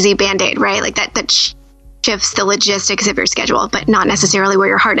of an easy Band-Aid, right? Like that shifts the logistics of your schedule, but not necessarily where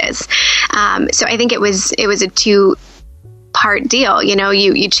your heart is. So I think it was a two-part deal. You know,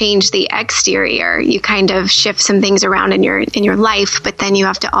 you change the exterior, you kind of shift some things around in your life, but then you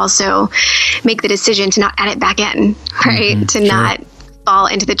have to also make the decision to not add it back in, right? To not fall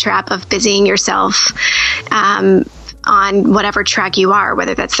into the trap of busying yourself on whatever track you are,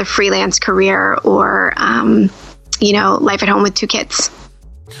 whether that's the freelance career or, you know, life at home with 2 kids.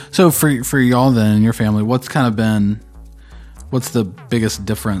 So for y'all then, and your family, what's the biggest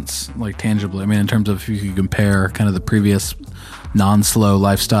difference, like tangibly? I mean, in terms of if you could compare kind of the previous non-slow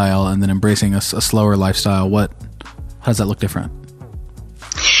lifestyle and then embracing a slower lifestyle, how does that look different?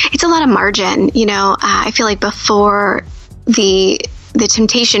 It's a lot of margin. You know, I feel like before the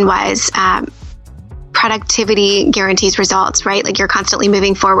temptation was productivity guarantees results, right? Like you're constantly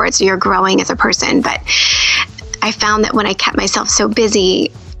moving forward, so you're growing as a person. But I found that when I kept myself so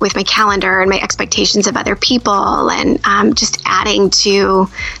busy with my calendar and my expectations of other people and just adding to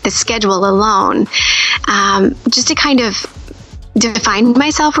the schedule alone, just to kind of define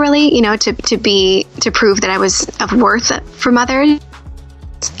myself really, you know, to prove that I was of worth from others,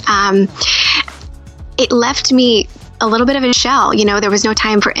 it left me a little bit of a shell. You know, there was no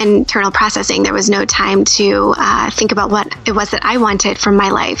time for internal processing. There was no time to think about what it was that I wanted from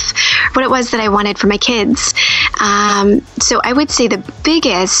my life, what it was that I wanted for my kids. So I would say the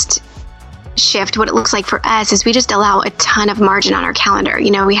biggest shift, what it looks like for us, is we just allow a ton of margin on our calendar.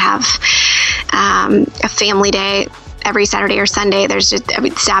 You know, we have a family day every Saturday or Sunday.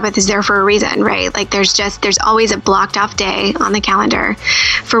 Sabbath is there for a reason, right? Like there's always a blocked off day on the calendar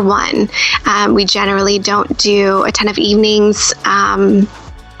for one. We generally don't do a ton of evenings.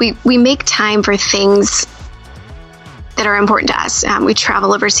 We make time for things that are important to us. We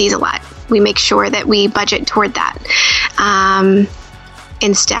travel overseas a lot. We make sure that we budget toward that.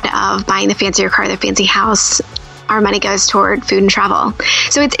 Instead of buying the fancier car, the fancy house, our money goes toward food and travel.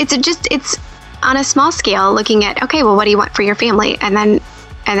 So it's on a small scale, looking at, okay, well, what do you want for your family? And then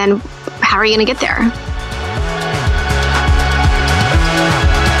how are you going to get there?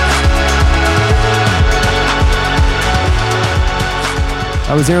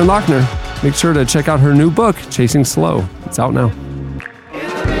 That was Erin Loechner. Make sure to check out her new book, Chasing Slow. It's out now.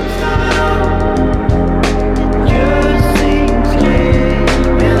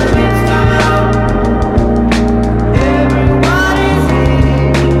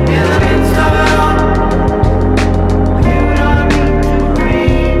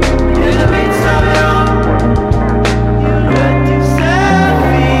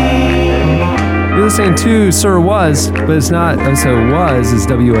 Saying to Sir Was, but it's not. So Was is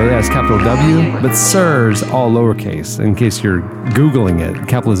WAS, capital W, but Sir's all lowercase. In case you're Googling it,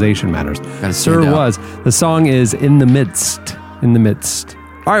 capitalization matters. Sir Was. The song is In the Midst. In the Midst.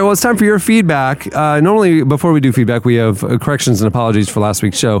 All right, well, it's time for your feedback. Normally, before we do feedback, we have corrections and apologies for last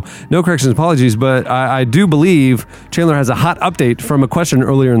week's show. No corrections and apologies, but I do believe Chandler has a hot update from a question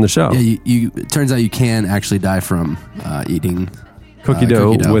earlier in the show. Yeah, it turns out you can actually die from eating cookie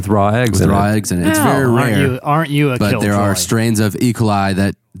dough with raw eggs in it. It's very rare. Aren't you a But killjoy? there are strains of E.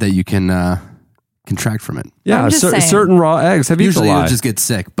 coli that you can contract from it. Yeah, certain raw eggs have E. coli. Usually you'll just get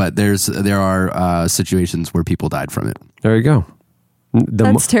sick, but there are situations where people died from it. There you go.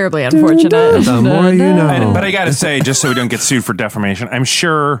 That's terribly unfortunate. The more you know. But I got to say, just so we don't get sued for defamation, I'm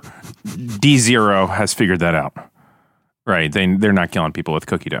sure D0 has figured that out. Right. They're not killing people with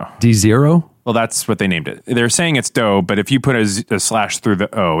cookie dough. D0? Well, that's what they named it. They're saying it's dough, but if you put a slash through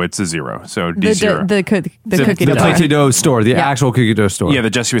the O, it's a 0. So D0. The cookie dough. The cookie dough store, the actual cookie dough store. Yeah, that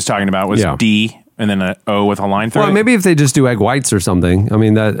Jesse was talking about was D and then an O with a line through it. Well, maybe if they just do egg whites or something. I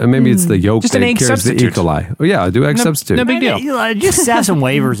mean, maybe it's the yolk just that an egg carries the E. substitute. coli. Oh, yeah, do egg substitute. No big deal. Just have some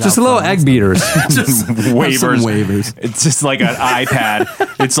waivers. Just a little egg beaters. Just waivers. It's just like an iPad.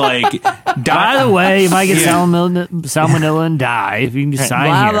 It's like, by the way, you might get salmonella and die if you can just sign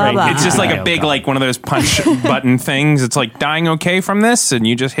Blah, here. blah, blah. It's just like a big, like one of those punch button things. It's like dying okay from this, and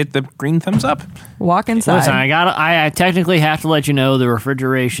you just hit the green thumbs up. Walk inside. Listen, I technically have to let you know the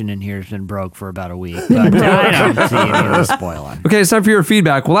refrigeration in here has been broke for about a week. But I don't see any of the spoiling. Okay, it's time for your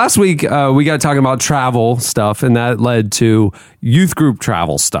feedback. Well, last week we got talking about travel stuff, and that led to youth group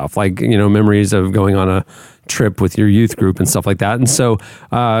travel stuff, like, memories of going on a trip with your youth group and stuff like that. And so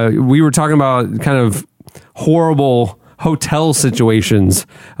we were talking about kind of horrible hotel situations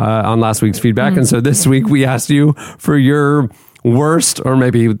on last week's feedback. And so this week we asked you for your worst, or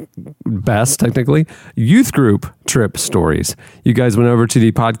maybe best technically, youth group trip stories. You guys went over to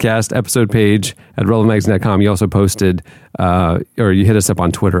the podcast episode page at relevantmagazine.com. You also posted or you hit us up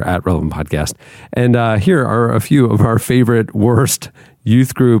on Twitter at Relevant Podcast. And here are a few of our favorite worst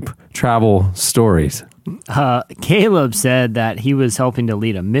youth group travel stories. Caleb said that he was helping to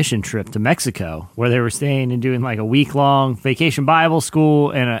lead a mission trip to Mexico where they were staying and doing like a week-long vacation Bible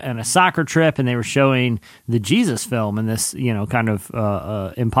school and a soccer trip, and they were showing the Jesus film in this, kind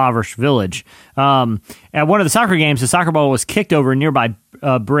of impoverished village. At one of the soccer games, the soccer ball was kicked over a nearby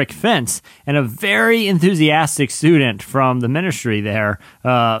brick fence, and a very enthusiastic student from the ministry there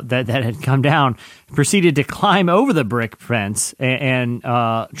that had come down proceeded to climb over the brick fence and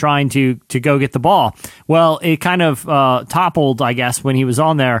trying to go get the ball. Well, it kind of toppled, I guess, when he was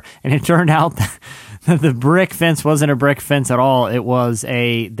on there, and it turned out that the brick fence wasn't a brick fence at all. It was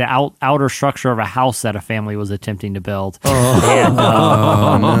the outer structure of a house that a family was attempting to build. And,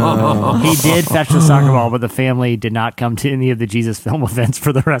 he did fetch the soccer ball, but the family did not come to any of the Jesus film events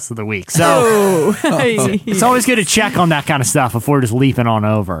for the rest of the week. So it's always good to check on that kind of stuff before just leaping on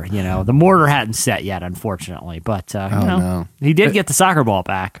over. The mortar hadn't set yet, unfortunately, but he did get the soccer ball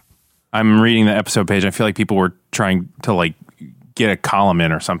back. I'm reading the episode page. I feel like people were trying to get a column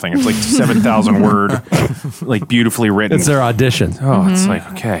in or something. It's like 7,000 word, like beautifully written. It's their audition. Oh, it's like,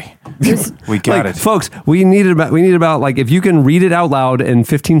 okay, we got it, folks. We need about like, if you can read it out loud in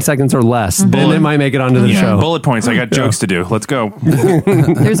 15 seconds or less, then it might make it onto the show. Bullet points. I got jokes to do. Let's go.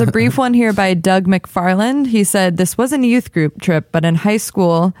 There's a brief one here by Doug McFarland. He said, this wasn't a youth group trip, but in high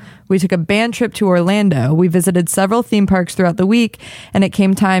school, we took a band trip to Orlando. We visited several theme parks throughout the week, and it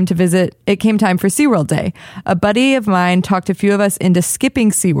came time for SeaWorld Day. A buddy of mine talked a few of us into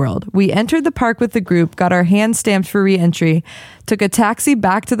skipping SeaWorld. We entered the park with the group, got our hands stamped for re-entry, took a taxi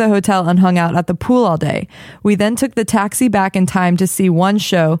back to the hotel, and hung out at the pool all day. We then took the taxi back in time to see one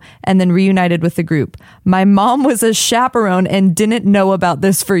show and then reunited with the group. My mom was a chaperone and didn't know about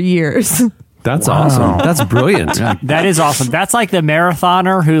this for years. That's awesome. That's brilliant. That is awesome. That's like the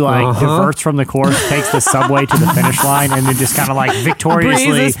marathoner who diverts from the course, takes the subway to the finish line, and then just kind of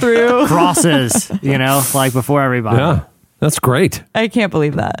victoriously crosses, before everybody. Yeah, that's great. I can't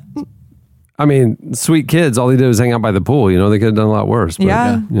believe that. I mean, sweet kids, all they did was hang out by the pool. They could have done a lot worse. But,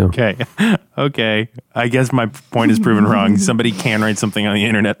 yeah. Okay. I guess my point is proven wrong. Somebody can write something on the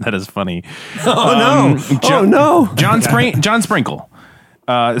internet that is funny. No. John Sprinkle.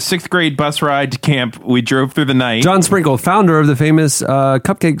 6th grade bus ride to camp. We drove through the night. John Sprinkle, founder of the famous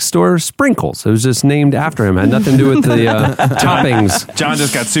cupcake store Sprinkles. It was just named after him. It had nothing to do with the toppings. John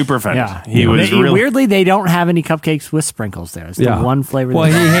just got super offended. Yeah. Weirdly, they don't have any cupcakes with sprinkles there. It's the one flavor. Well,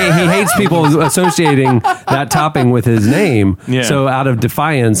 he hates people associating that topping with his name. Yeah. So out of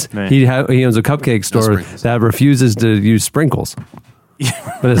defiance, he owns a cupcake store that refuses to use sprinkles.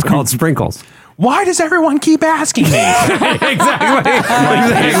 But it's called Sprinkles. why does everyone keep asking me? Exactly.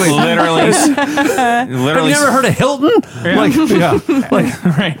 Literally. Have you never heard of Hilton? Right.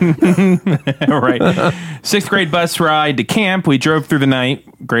 6th grade bus ride to camp. We drove through the night.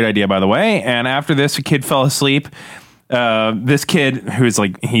 Great idea, by the way. And after this, a kid fell asleep. This kid who's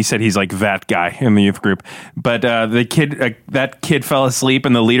he said he's like that guy in the youth group, but that kid fell asleep,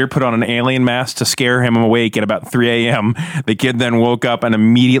 and the leader put on an alien mask to scare him awake at about 3 a.m. The kid then woke up and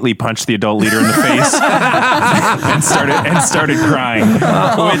immediately punched the adult leader in the face and started crying,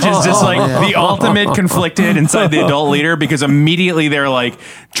 which is just the ultimate conflicted inside the adult leader, because immediately they're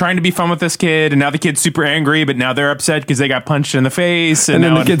trying to be fun with this kid, and now the kid's super angry, but now they're upset because they got punched in the face, and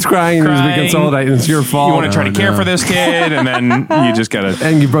then the kid's crying. And he's consolidate. It's your fault. You want to try to care for this kid. And then you just gotta,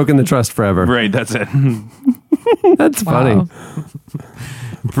 and you've broken the trust forever. Right, that's it. That's funny.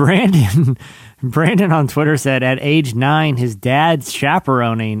 Brandon on Twitter said at age 9, his dad's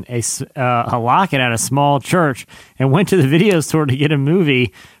chaperoning a locket at a small church and went to the video store to get a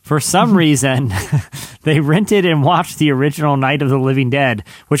movie. For some reason, they rented and watched the original Night of the Living Dead,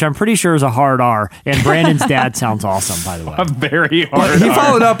 which I'm pretty sure is a hard R. And Brandon's dad sounds awesome, by the way. A very hard He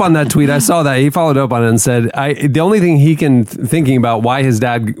followed up on that tweet. I saw that. He followed up on it and said, the only thing he can thinking about why his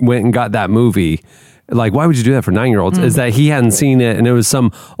dad went and got that movie, why would you do that for 9-year-olds? Is that he hadn't seen it, and it was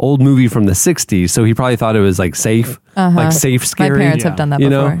some old movie from the 60s, so he probably thought it was safe, safe, scary. My parents have done that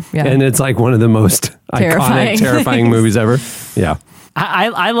before. Yeah. And it's one of the most iconic, terrifying movies ever. Yeah.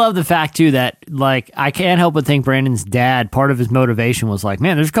 I love the fact too that I can't help but think Brandon's dad, part of his motivation was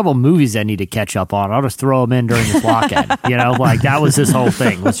man, there's a couple of movies I need to catch up on. I'll just throw them in during this lock-in. That was his whole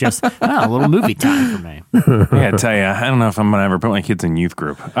thing, was just a little movie time for me. Yeah, I tell you, I don't know if I'm gonna ever put my kids in youth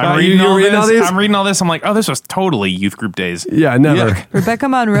group. I'm reading all this. I'm like, oh, this was totally youth group days. Yeah, never. Yuck. Rebecca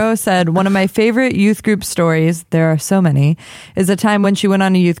Monroe said, one of my favorite youth group stories, there are so many, is a time when she went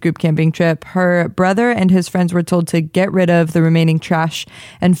on a youth group camping trip. Her brother and his friends were told to get rid of the remaining trash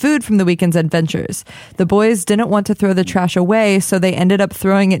and food from the weekend's adventures. The boys didn't want to throw the trash away, so they ended up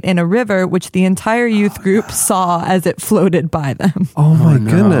throwing it in a river, which the entire youth group saw as it floated by them. Oh my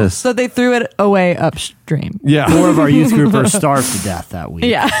goodness. So they threw it away upstream. Yeah. 4 of our youth groupers starved to death that week.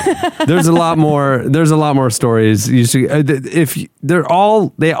 Yeah. There's a lot more stories. You should,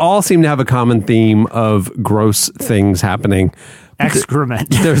 they all seem to have a common theme of gross things happening. Excrement.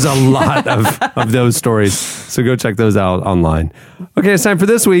 There's a lot of those stories. So go check those out online. Okay, it's time for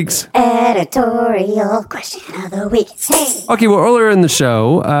this week's editorial question of the week. Hey. Okay, well, earlier in the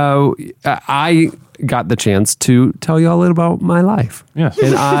show, I got the chance to tell you all a little about my life. Yes.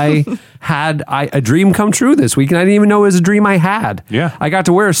 And I had a dream come true this week, and I didn't even know it was a dream I had. Yeah. I got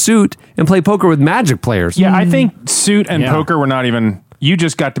to wear a suit and play poker with Magic players. Yeah, I think suit and poker were not even... You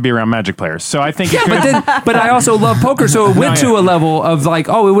just got to be around Magic players, so I think. But I also love poker, so it went to a level of it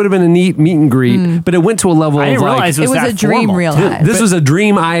would have been a neat meet and greet, but it went to a level I didn't realize it was a dream formal. realized. This was a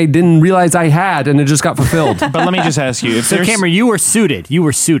dream I didn't realize I had, and it just got fulfilled. But let me just ask you: So, Cameron, you were susuted.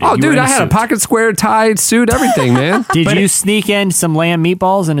 Oh, dude, I had a pocket square, tied suit, everything, man. Did you sneak in some lamb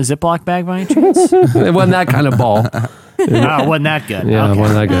meatballs in a Ziploc bag by any chance? It wasn't that kind of ball. No, it wasn't that good. Yeah, it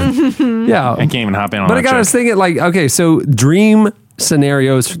wasn't that good. Yeah, I can't even hop in on but that. I got us thinking, so dream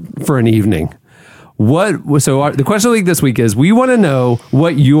scenarios for an evening. The question of the week this week is, we want to know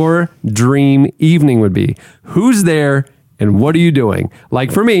what your dream evening would be. Who's there and what are you doing?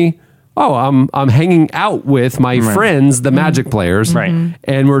 Like for me, I'm hanging out with my friends, the Magic players, right?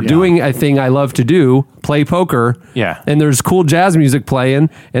 And we're doing a thing I love to do, play poker. Yeah, and there's cool jazz music playing,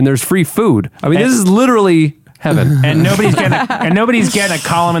 and there's free food. I mean, this is literally heaven. And nobody's getting a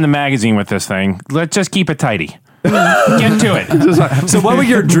column in the magazine with this thing. Let's just keep it tidy. Get to it. So what would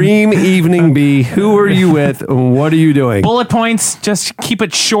your dream evening be? Who are you with? And what are you doing? Bullet points. Just keep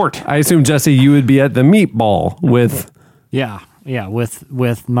it short. I assume, Jesse, you would be at the meatball with... Yeah,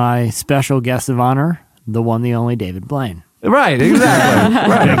 with my special guest of honor, the one, the only David Blaine. Right, exactly.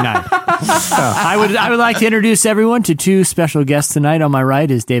 Big night. I would like to introduce everyone to 2 special guests tonight. On my right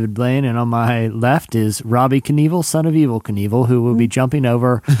is David Blaine, and on my left is Robbie Knievel, son of Evil Knievel, who will be jumping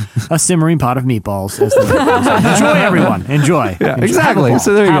over a simmering pot of meatballs. Enjoy, everyone. Enjoy. Yeah, exactly.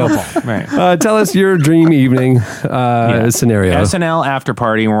 So there you go. Right. Tell us your dream evening scenario. SNL after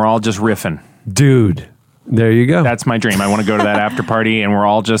party, and we're all just riffing. Dude. There you go. That's my dream. I want to go to that after party, and we're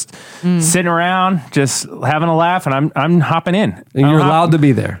all just sitting around, just having a laugh, and I'm hopping in. And you're allowed to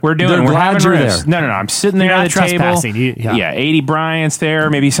be there. We're having riffs. No. I'm sitting there at the table. Yeah, 80 Bryant's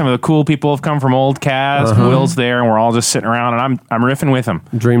there. Maybe some of the cool people have come from old cast. Will's there, and we're all just sitting around, and I'm riffing with them.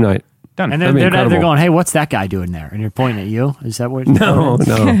 Dream night. Done. And they're going, hey, what's that guy doing there? And you're pointing at you. Is that what? No.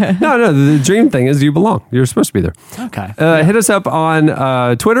 The dream thing is you belong. You're supposed to be there. Okay. Hit us up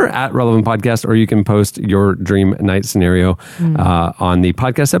on Twitter at Relevant Podcast, or you can post your dream night scenario on the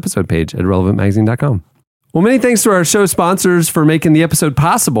podcast episode page at relevantmagazine.com. Well, many thanks to our show sponsors for making the episode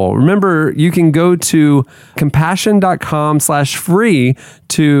possible. Remember, you can go to compassion.com/free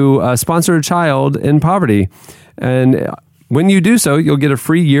to sponsor a child in poverty. And when you do so, you'll get a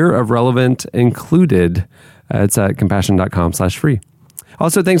free year of Relevant included. It's at compassion.com/free.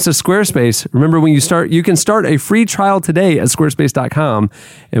 Also, thanks to Squarespace. Remember, when you can start a free trial today at squarespace.com.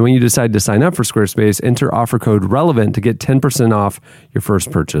 And when you decide to sign up for Squarespace, enter offer code RELEVANT to get 10% off your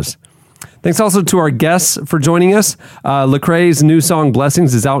first purchase. Thanks also to our guests for joining us. Lecrae's new song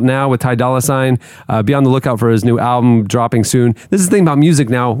Blessings is out now with Ty Dolla $ign. Be on the lookout for his new album dropping soon. This is the thing about music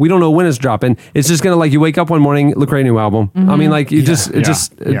now. We don't know when it's dropping. It's just going to you wake up one morning, Lecrae new album. Mm-hmm. I mean,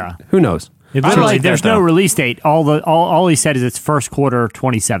 who knows? There's no release date. All he said is it's first quarter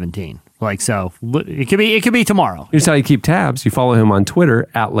 2017. So it could be tomorrow. Here's how you keep tabs. You follow him on Twitter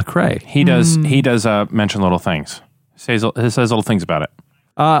at Lecrae. He does mention little things. He says little things about it.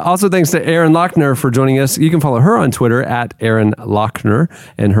 Also, thanks to Erin Loechner for joining us. You can follow her on Twitter at Erin Loechner,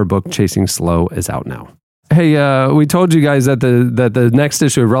 and her book Chasing Slow is out now. Hey, we told you guys that the next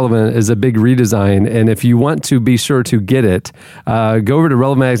issue of Relevant is a big redesign, and if you want to be sure to get it, go over to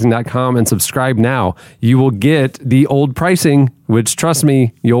relevantmagazine.com and subscribe now. You will get the old pricing, which, trust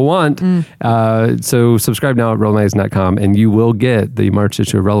me, you'll want. So subscribe now at relevantmagazine.com, and you will get the March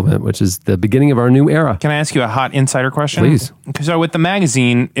issue of Relevant, which is the beginning of our new era. Can I ask you a hot insider question? Please. So with the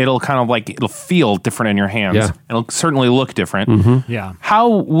magazine, it'll kind of it'll feel different in your hands. Yeah. It'll certainly look different. Mm-hmm. Yeah. How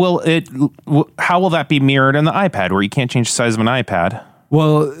will that be mirrored in the iPad, where you can't change the size of an iPad?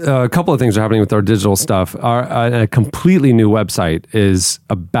 Well, a couple of things are happening with our digital stuff. A completely new website is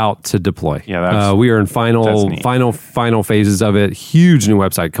about to deploy. Yeah, we are in final phases of it. Huge new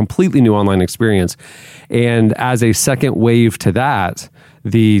website, completely new online experience. And as a second wave to that,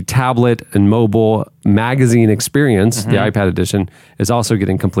 the tablet and mobile magazine experience, the iPad edition, is also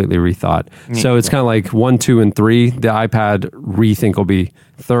getting completely rethought. So it's kind of like 1, 2, and 3. The iPad rethink will be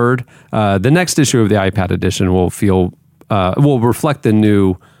third. The next issue of the iPad edition will reflect the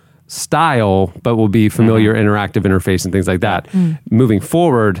new style, but will be familiar interactive interface and things like that. Moving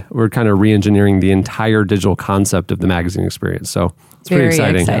forward, we're kind of re-engineering the entire digital concept of the magazine experience. So it's pretty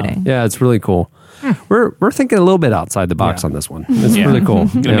exciting. Yeah, it's really cool. We're thinking a little bit outside the box on this one. It's really cool.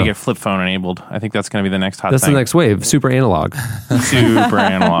 Going to get flip phone enabled. I think that's going to be the next hot thing. That's the next wave. Super analog. Super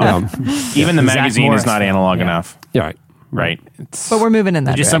analog. Even the magazine is not analog enough. Yeah, right. But we're moving in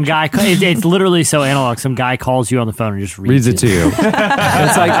that Just direction. some guy. It's literally so analog. Some guy calls you on the phone and just reads it to you.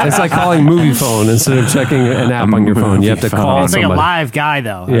 It's like calling movie phone instead of checking an app on your phone. You have to call It's somebody. like a live guy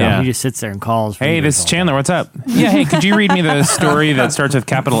though. Yeah. He just sits there and calls. Hey, this is Chandler. What's up? Yeah. Hey, could you read me the story that starts with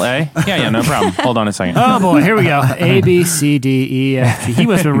capital A? Yeah, no problem. Hold on a second. Oh boy, here we go. A, B, C, D, E, F, G. He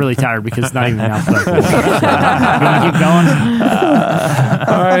must have been really tired because it's not even alphabetical. You want to keep going?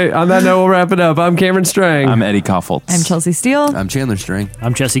 All right. On that note, we'll wrap it up. I'm Cameron Strang. I'm Eddie Koffoltz. I'm Chelsea Steele. I'm Chandler Strang.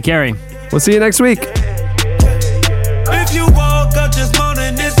 I'm Jesse Carey. We'll see you next week. If you woke up this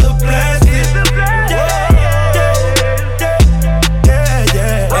morning, it's a blessing. Yeah.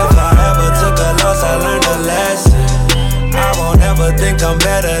 If I ever took a loss, I learned a lesson. I won't ever think I'm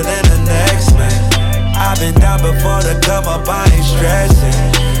better than the next man. I've been down before to come up, I ain't stressing.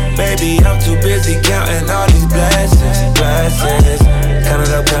 Baby, I'm too busy counting all these blessings. Count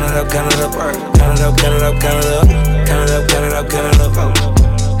it up, count it up, count it up. Count it up, count it up, count it up. Count it up, count it up, count it up.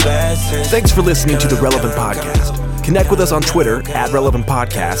 Blessings. Thanks for listening to the Relevant Podcast. Connect with us on Twitter at Relevant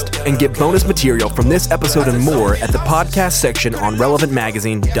Podcast and get bonus material from this episode and more at the podcast section on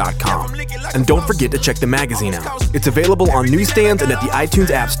relevantmagazine.com. And don't forget to check the magazine out. It's available on newsstands and at the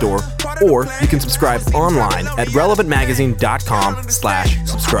iTunes App Store, or you can subscribe online at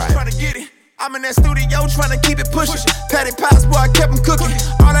relevantmagazine.com/subscribe. I'm in that studio trying to keep it pushing. Patty pies, boy, I kept them cooking.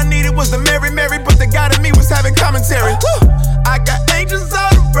 All I needed was the Mary, but the God in me was having commentary. I got angels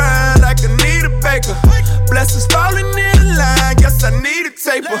all around like I need a baker. Blessings falling in line, guess I need a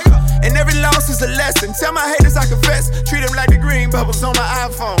taper. And every loss is a lesson. Tell my haters I confess. Treat them like the green bubbles on my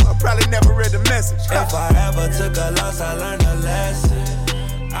iPhone. I probably never read the message. If I ever took a loss, I learned a lesson.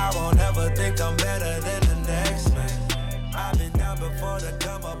 I won't ever think I'm better than the next man. I've been down before to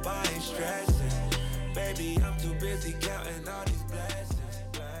come up, I ain't stressing. Baby, I'm too busy counting all these blessings.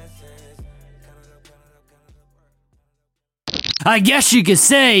 I guess you could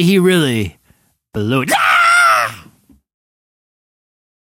say he really blew it.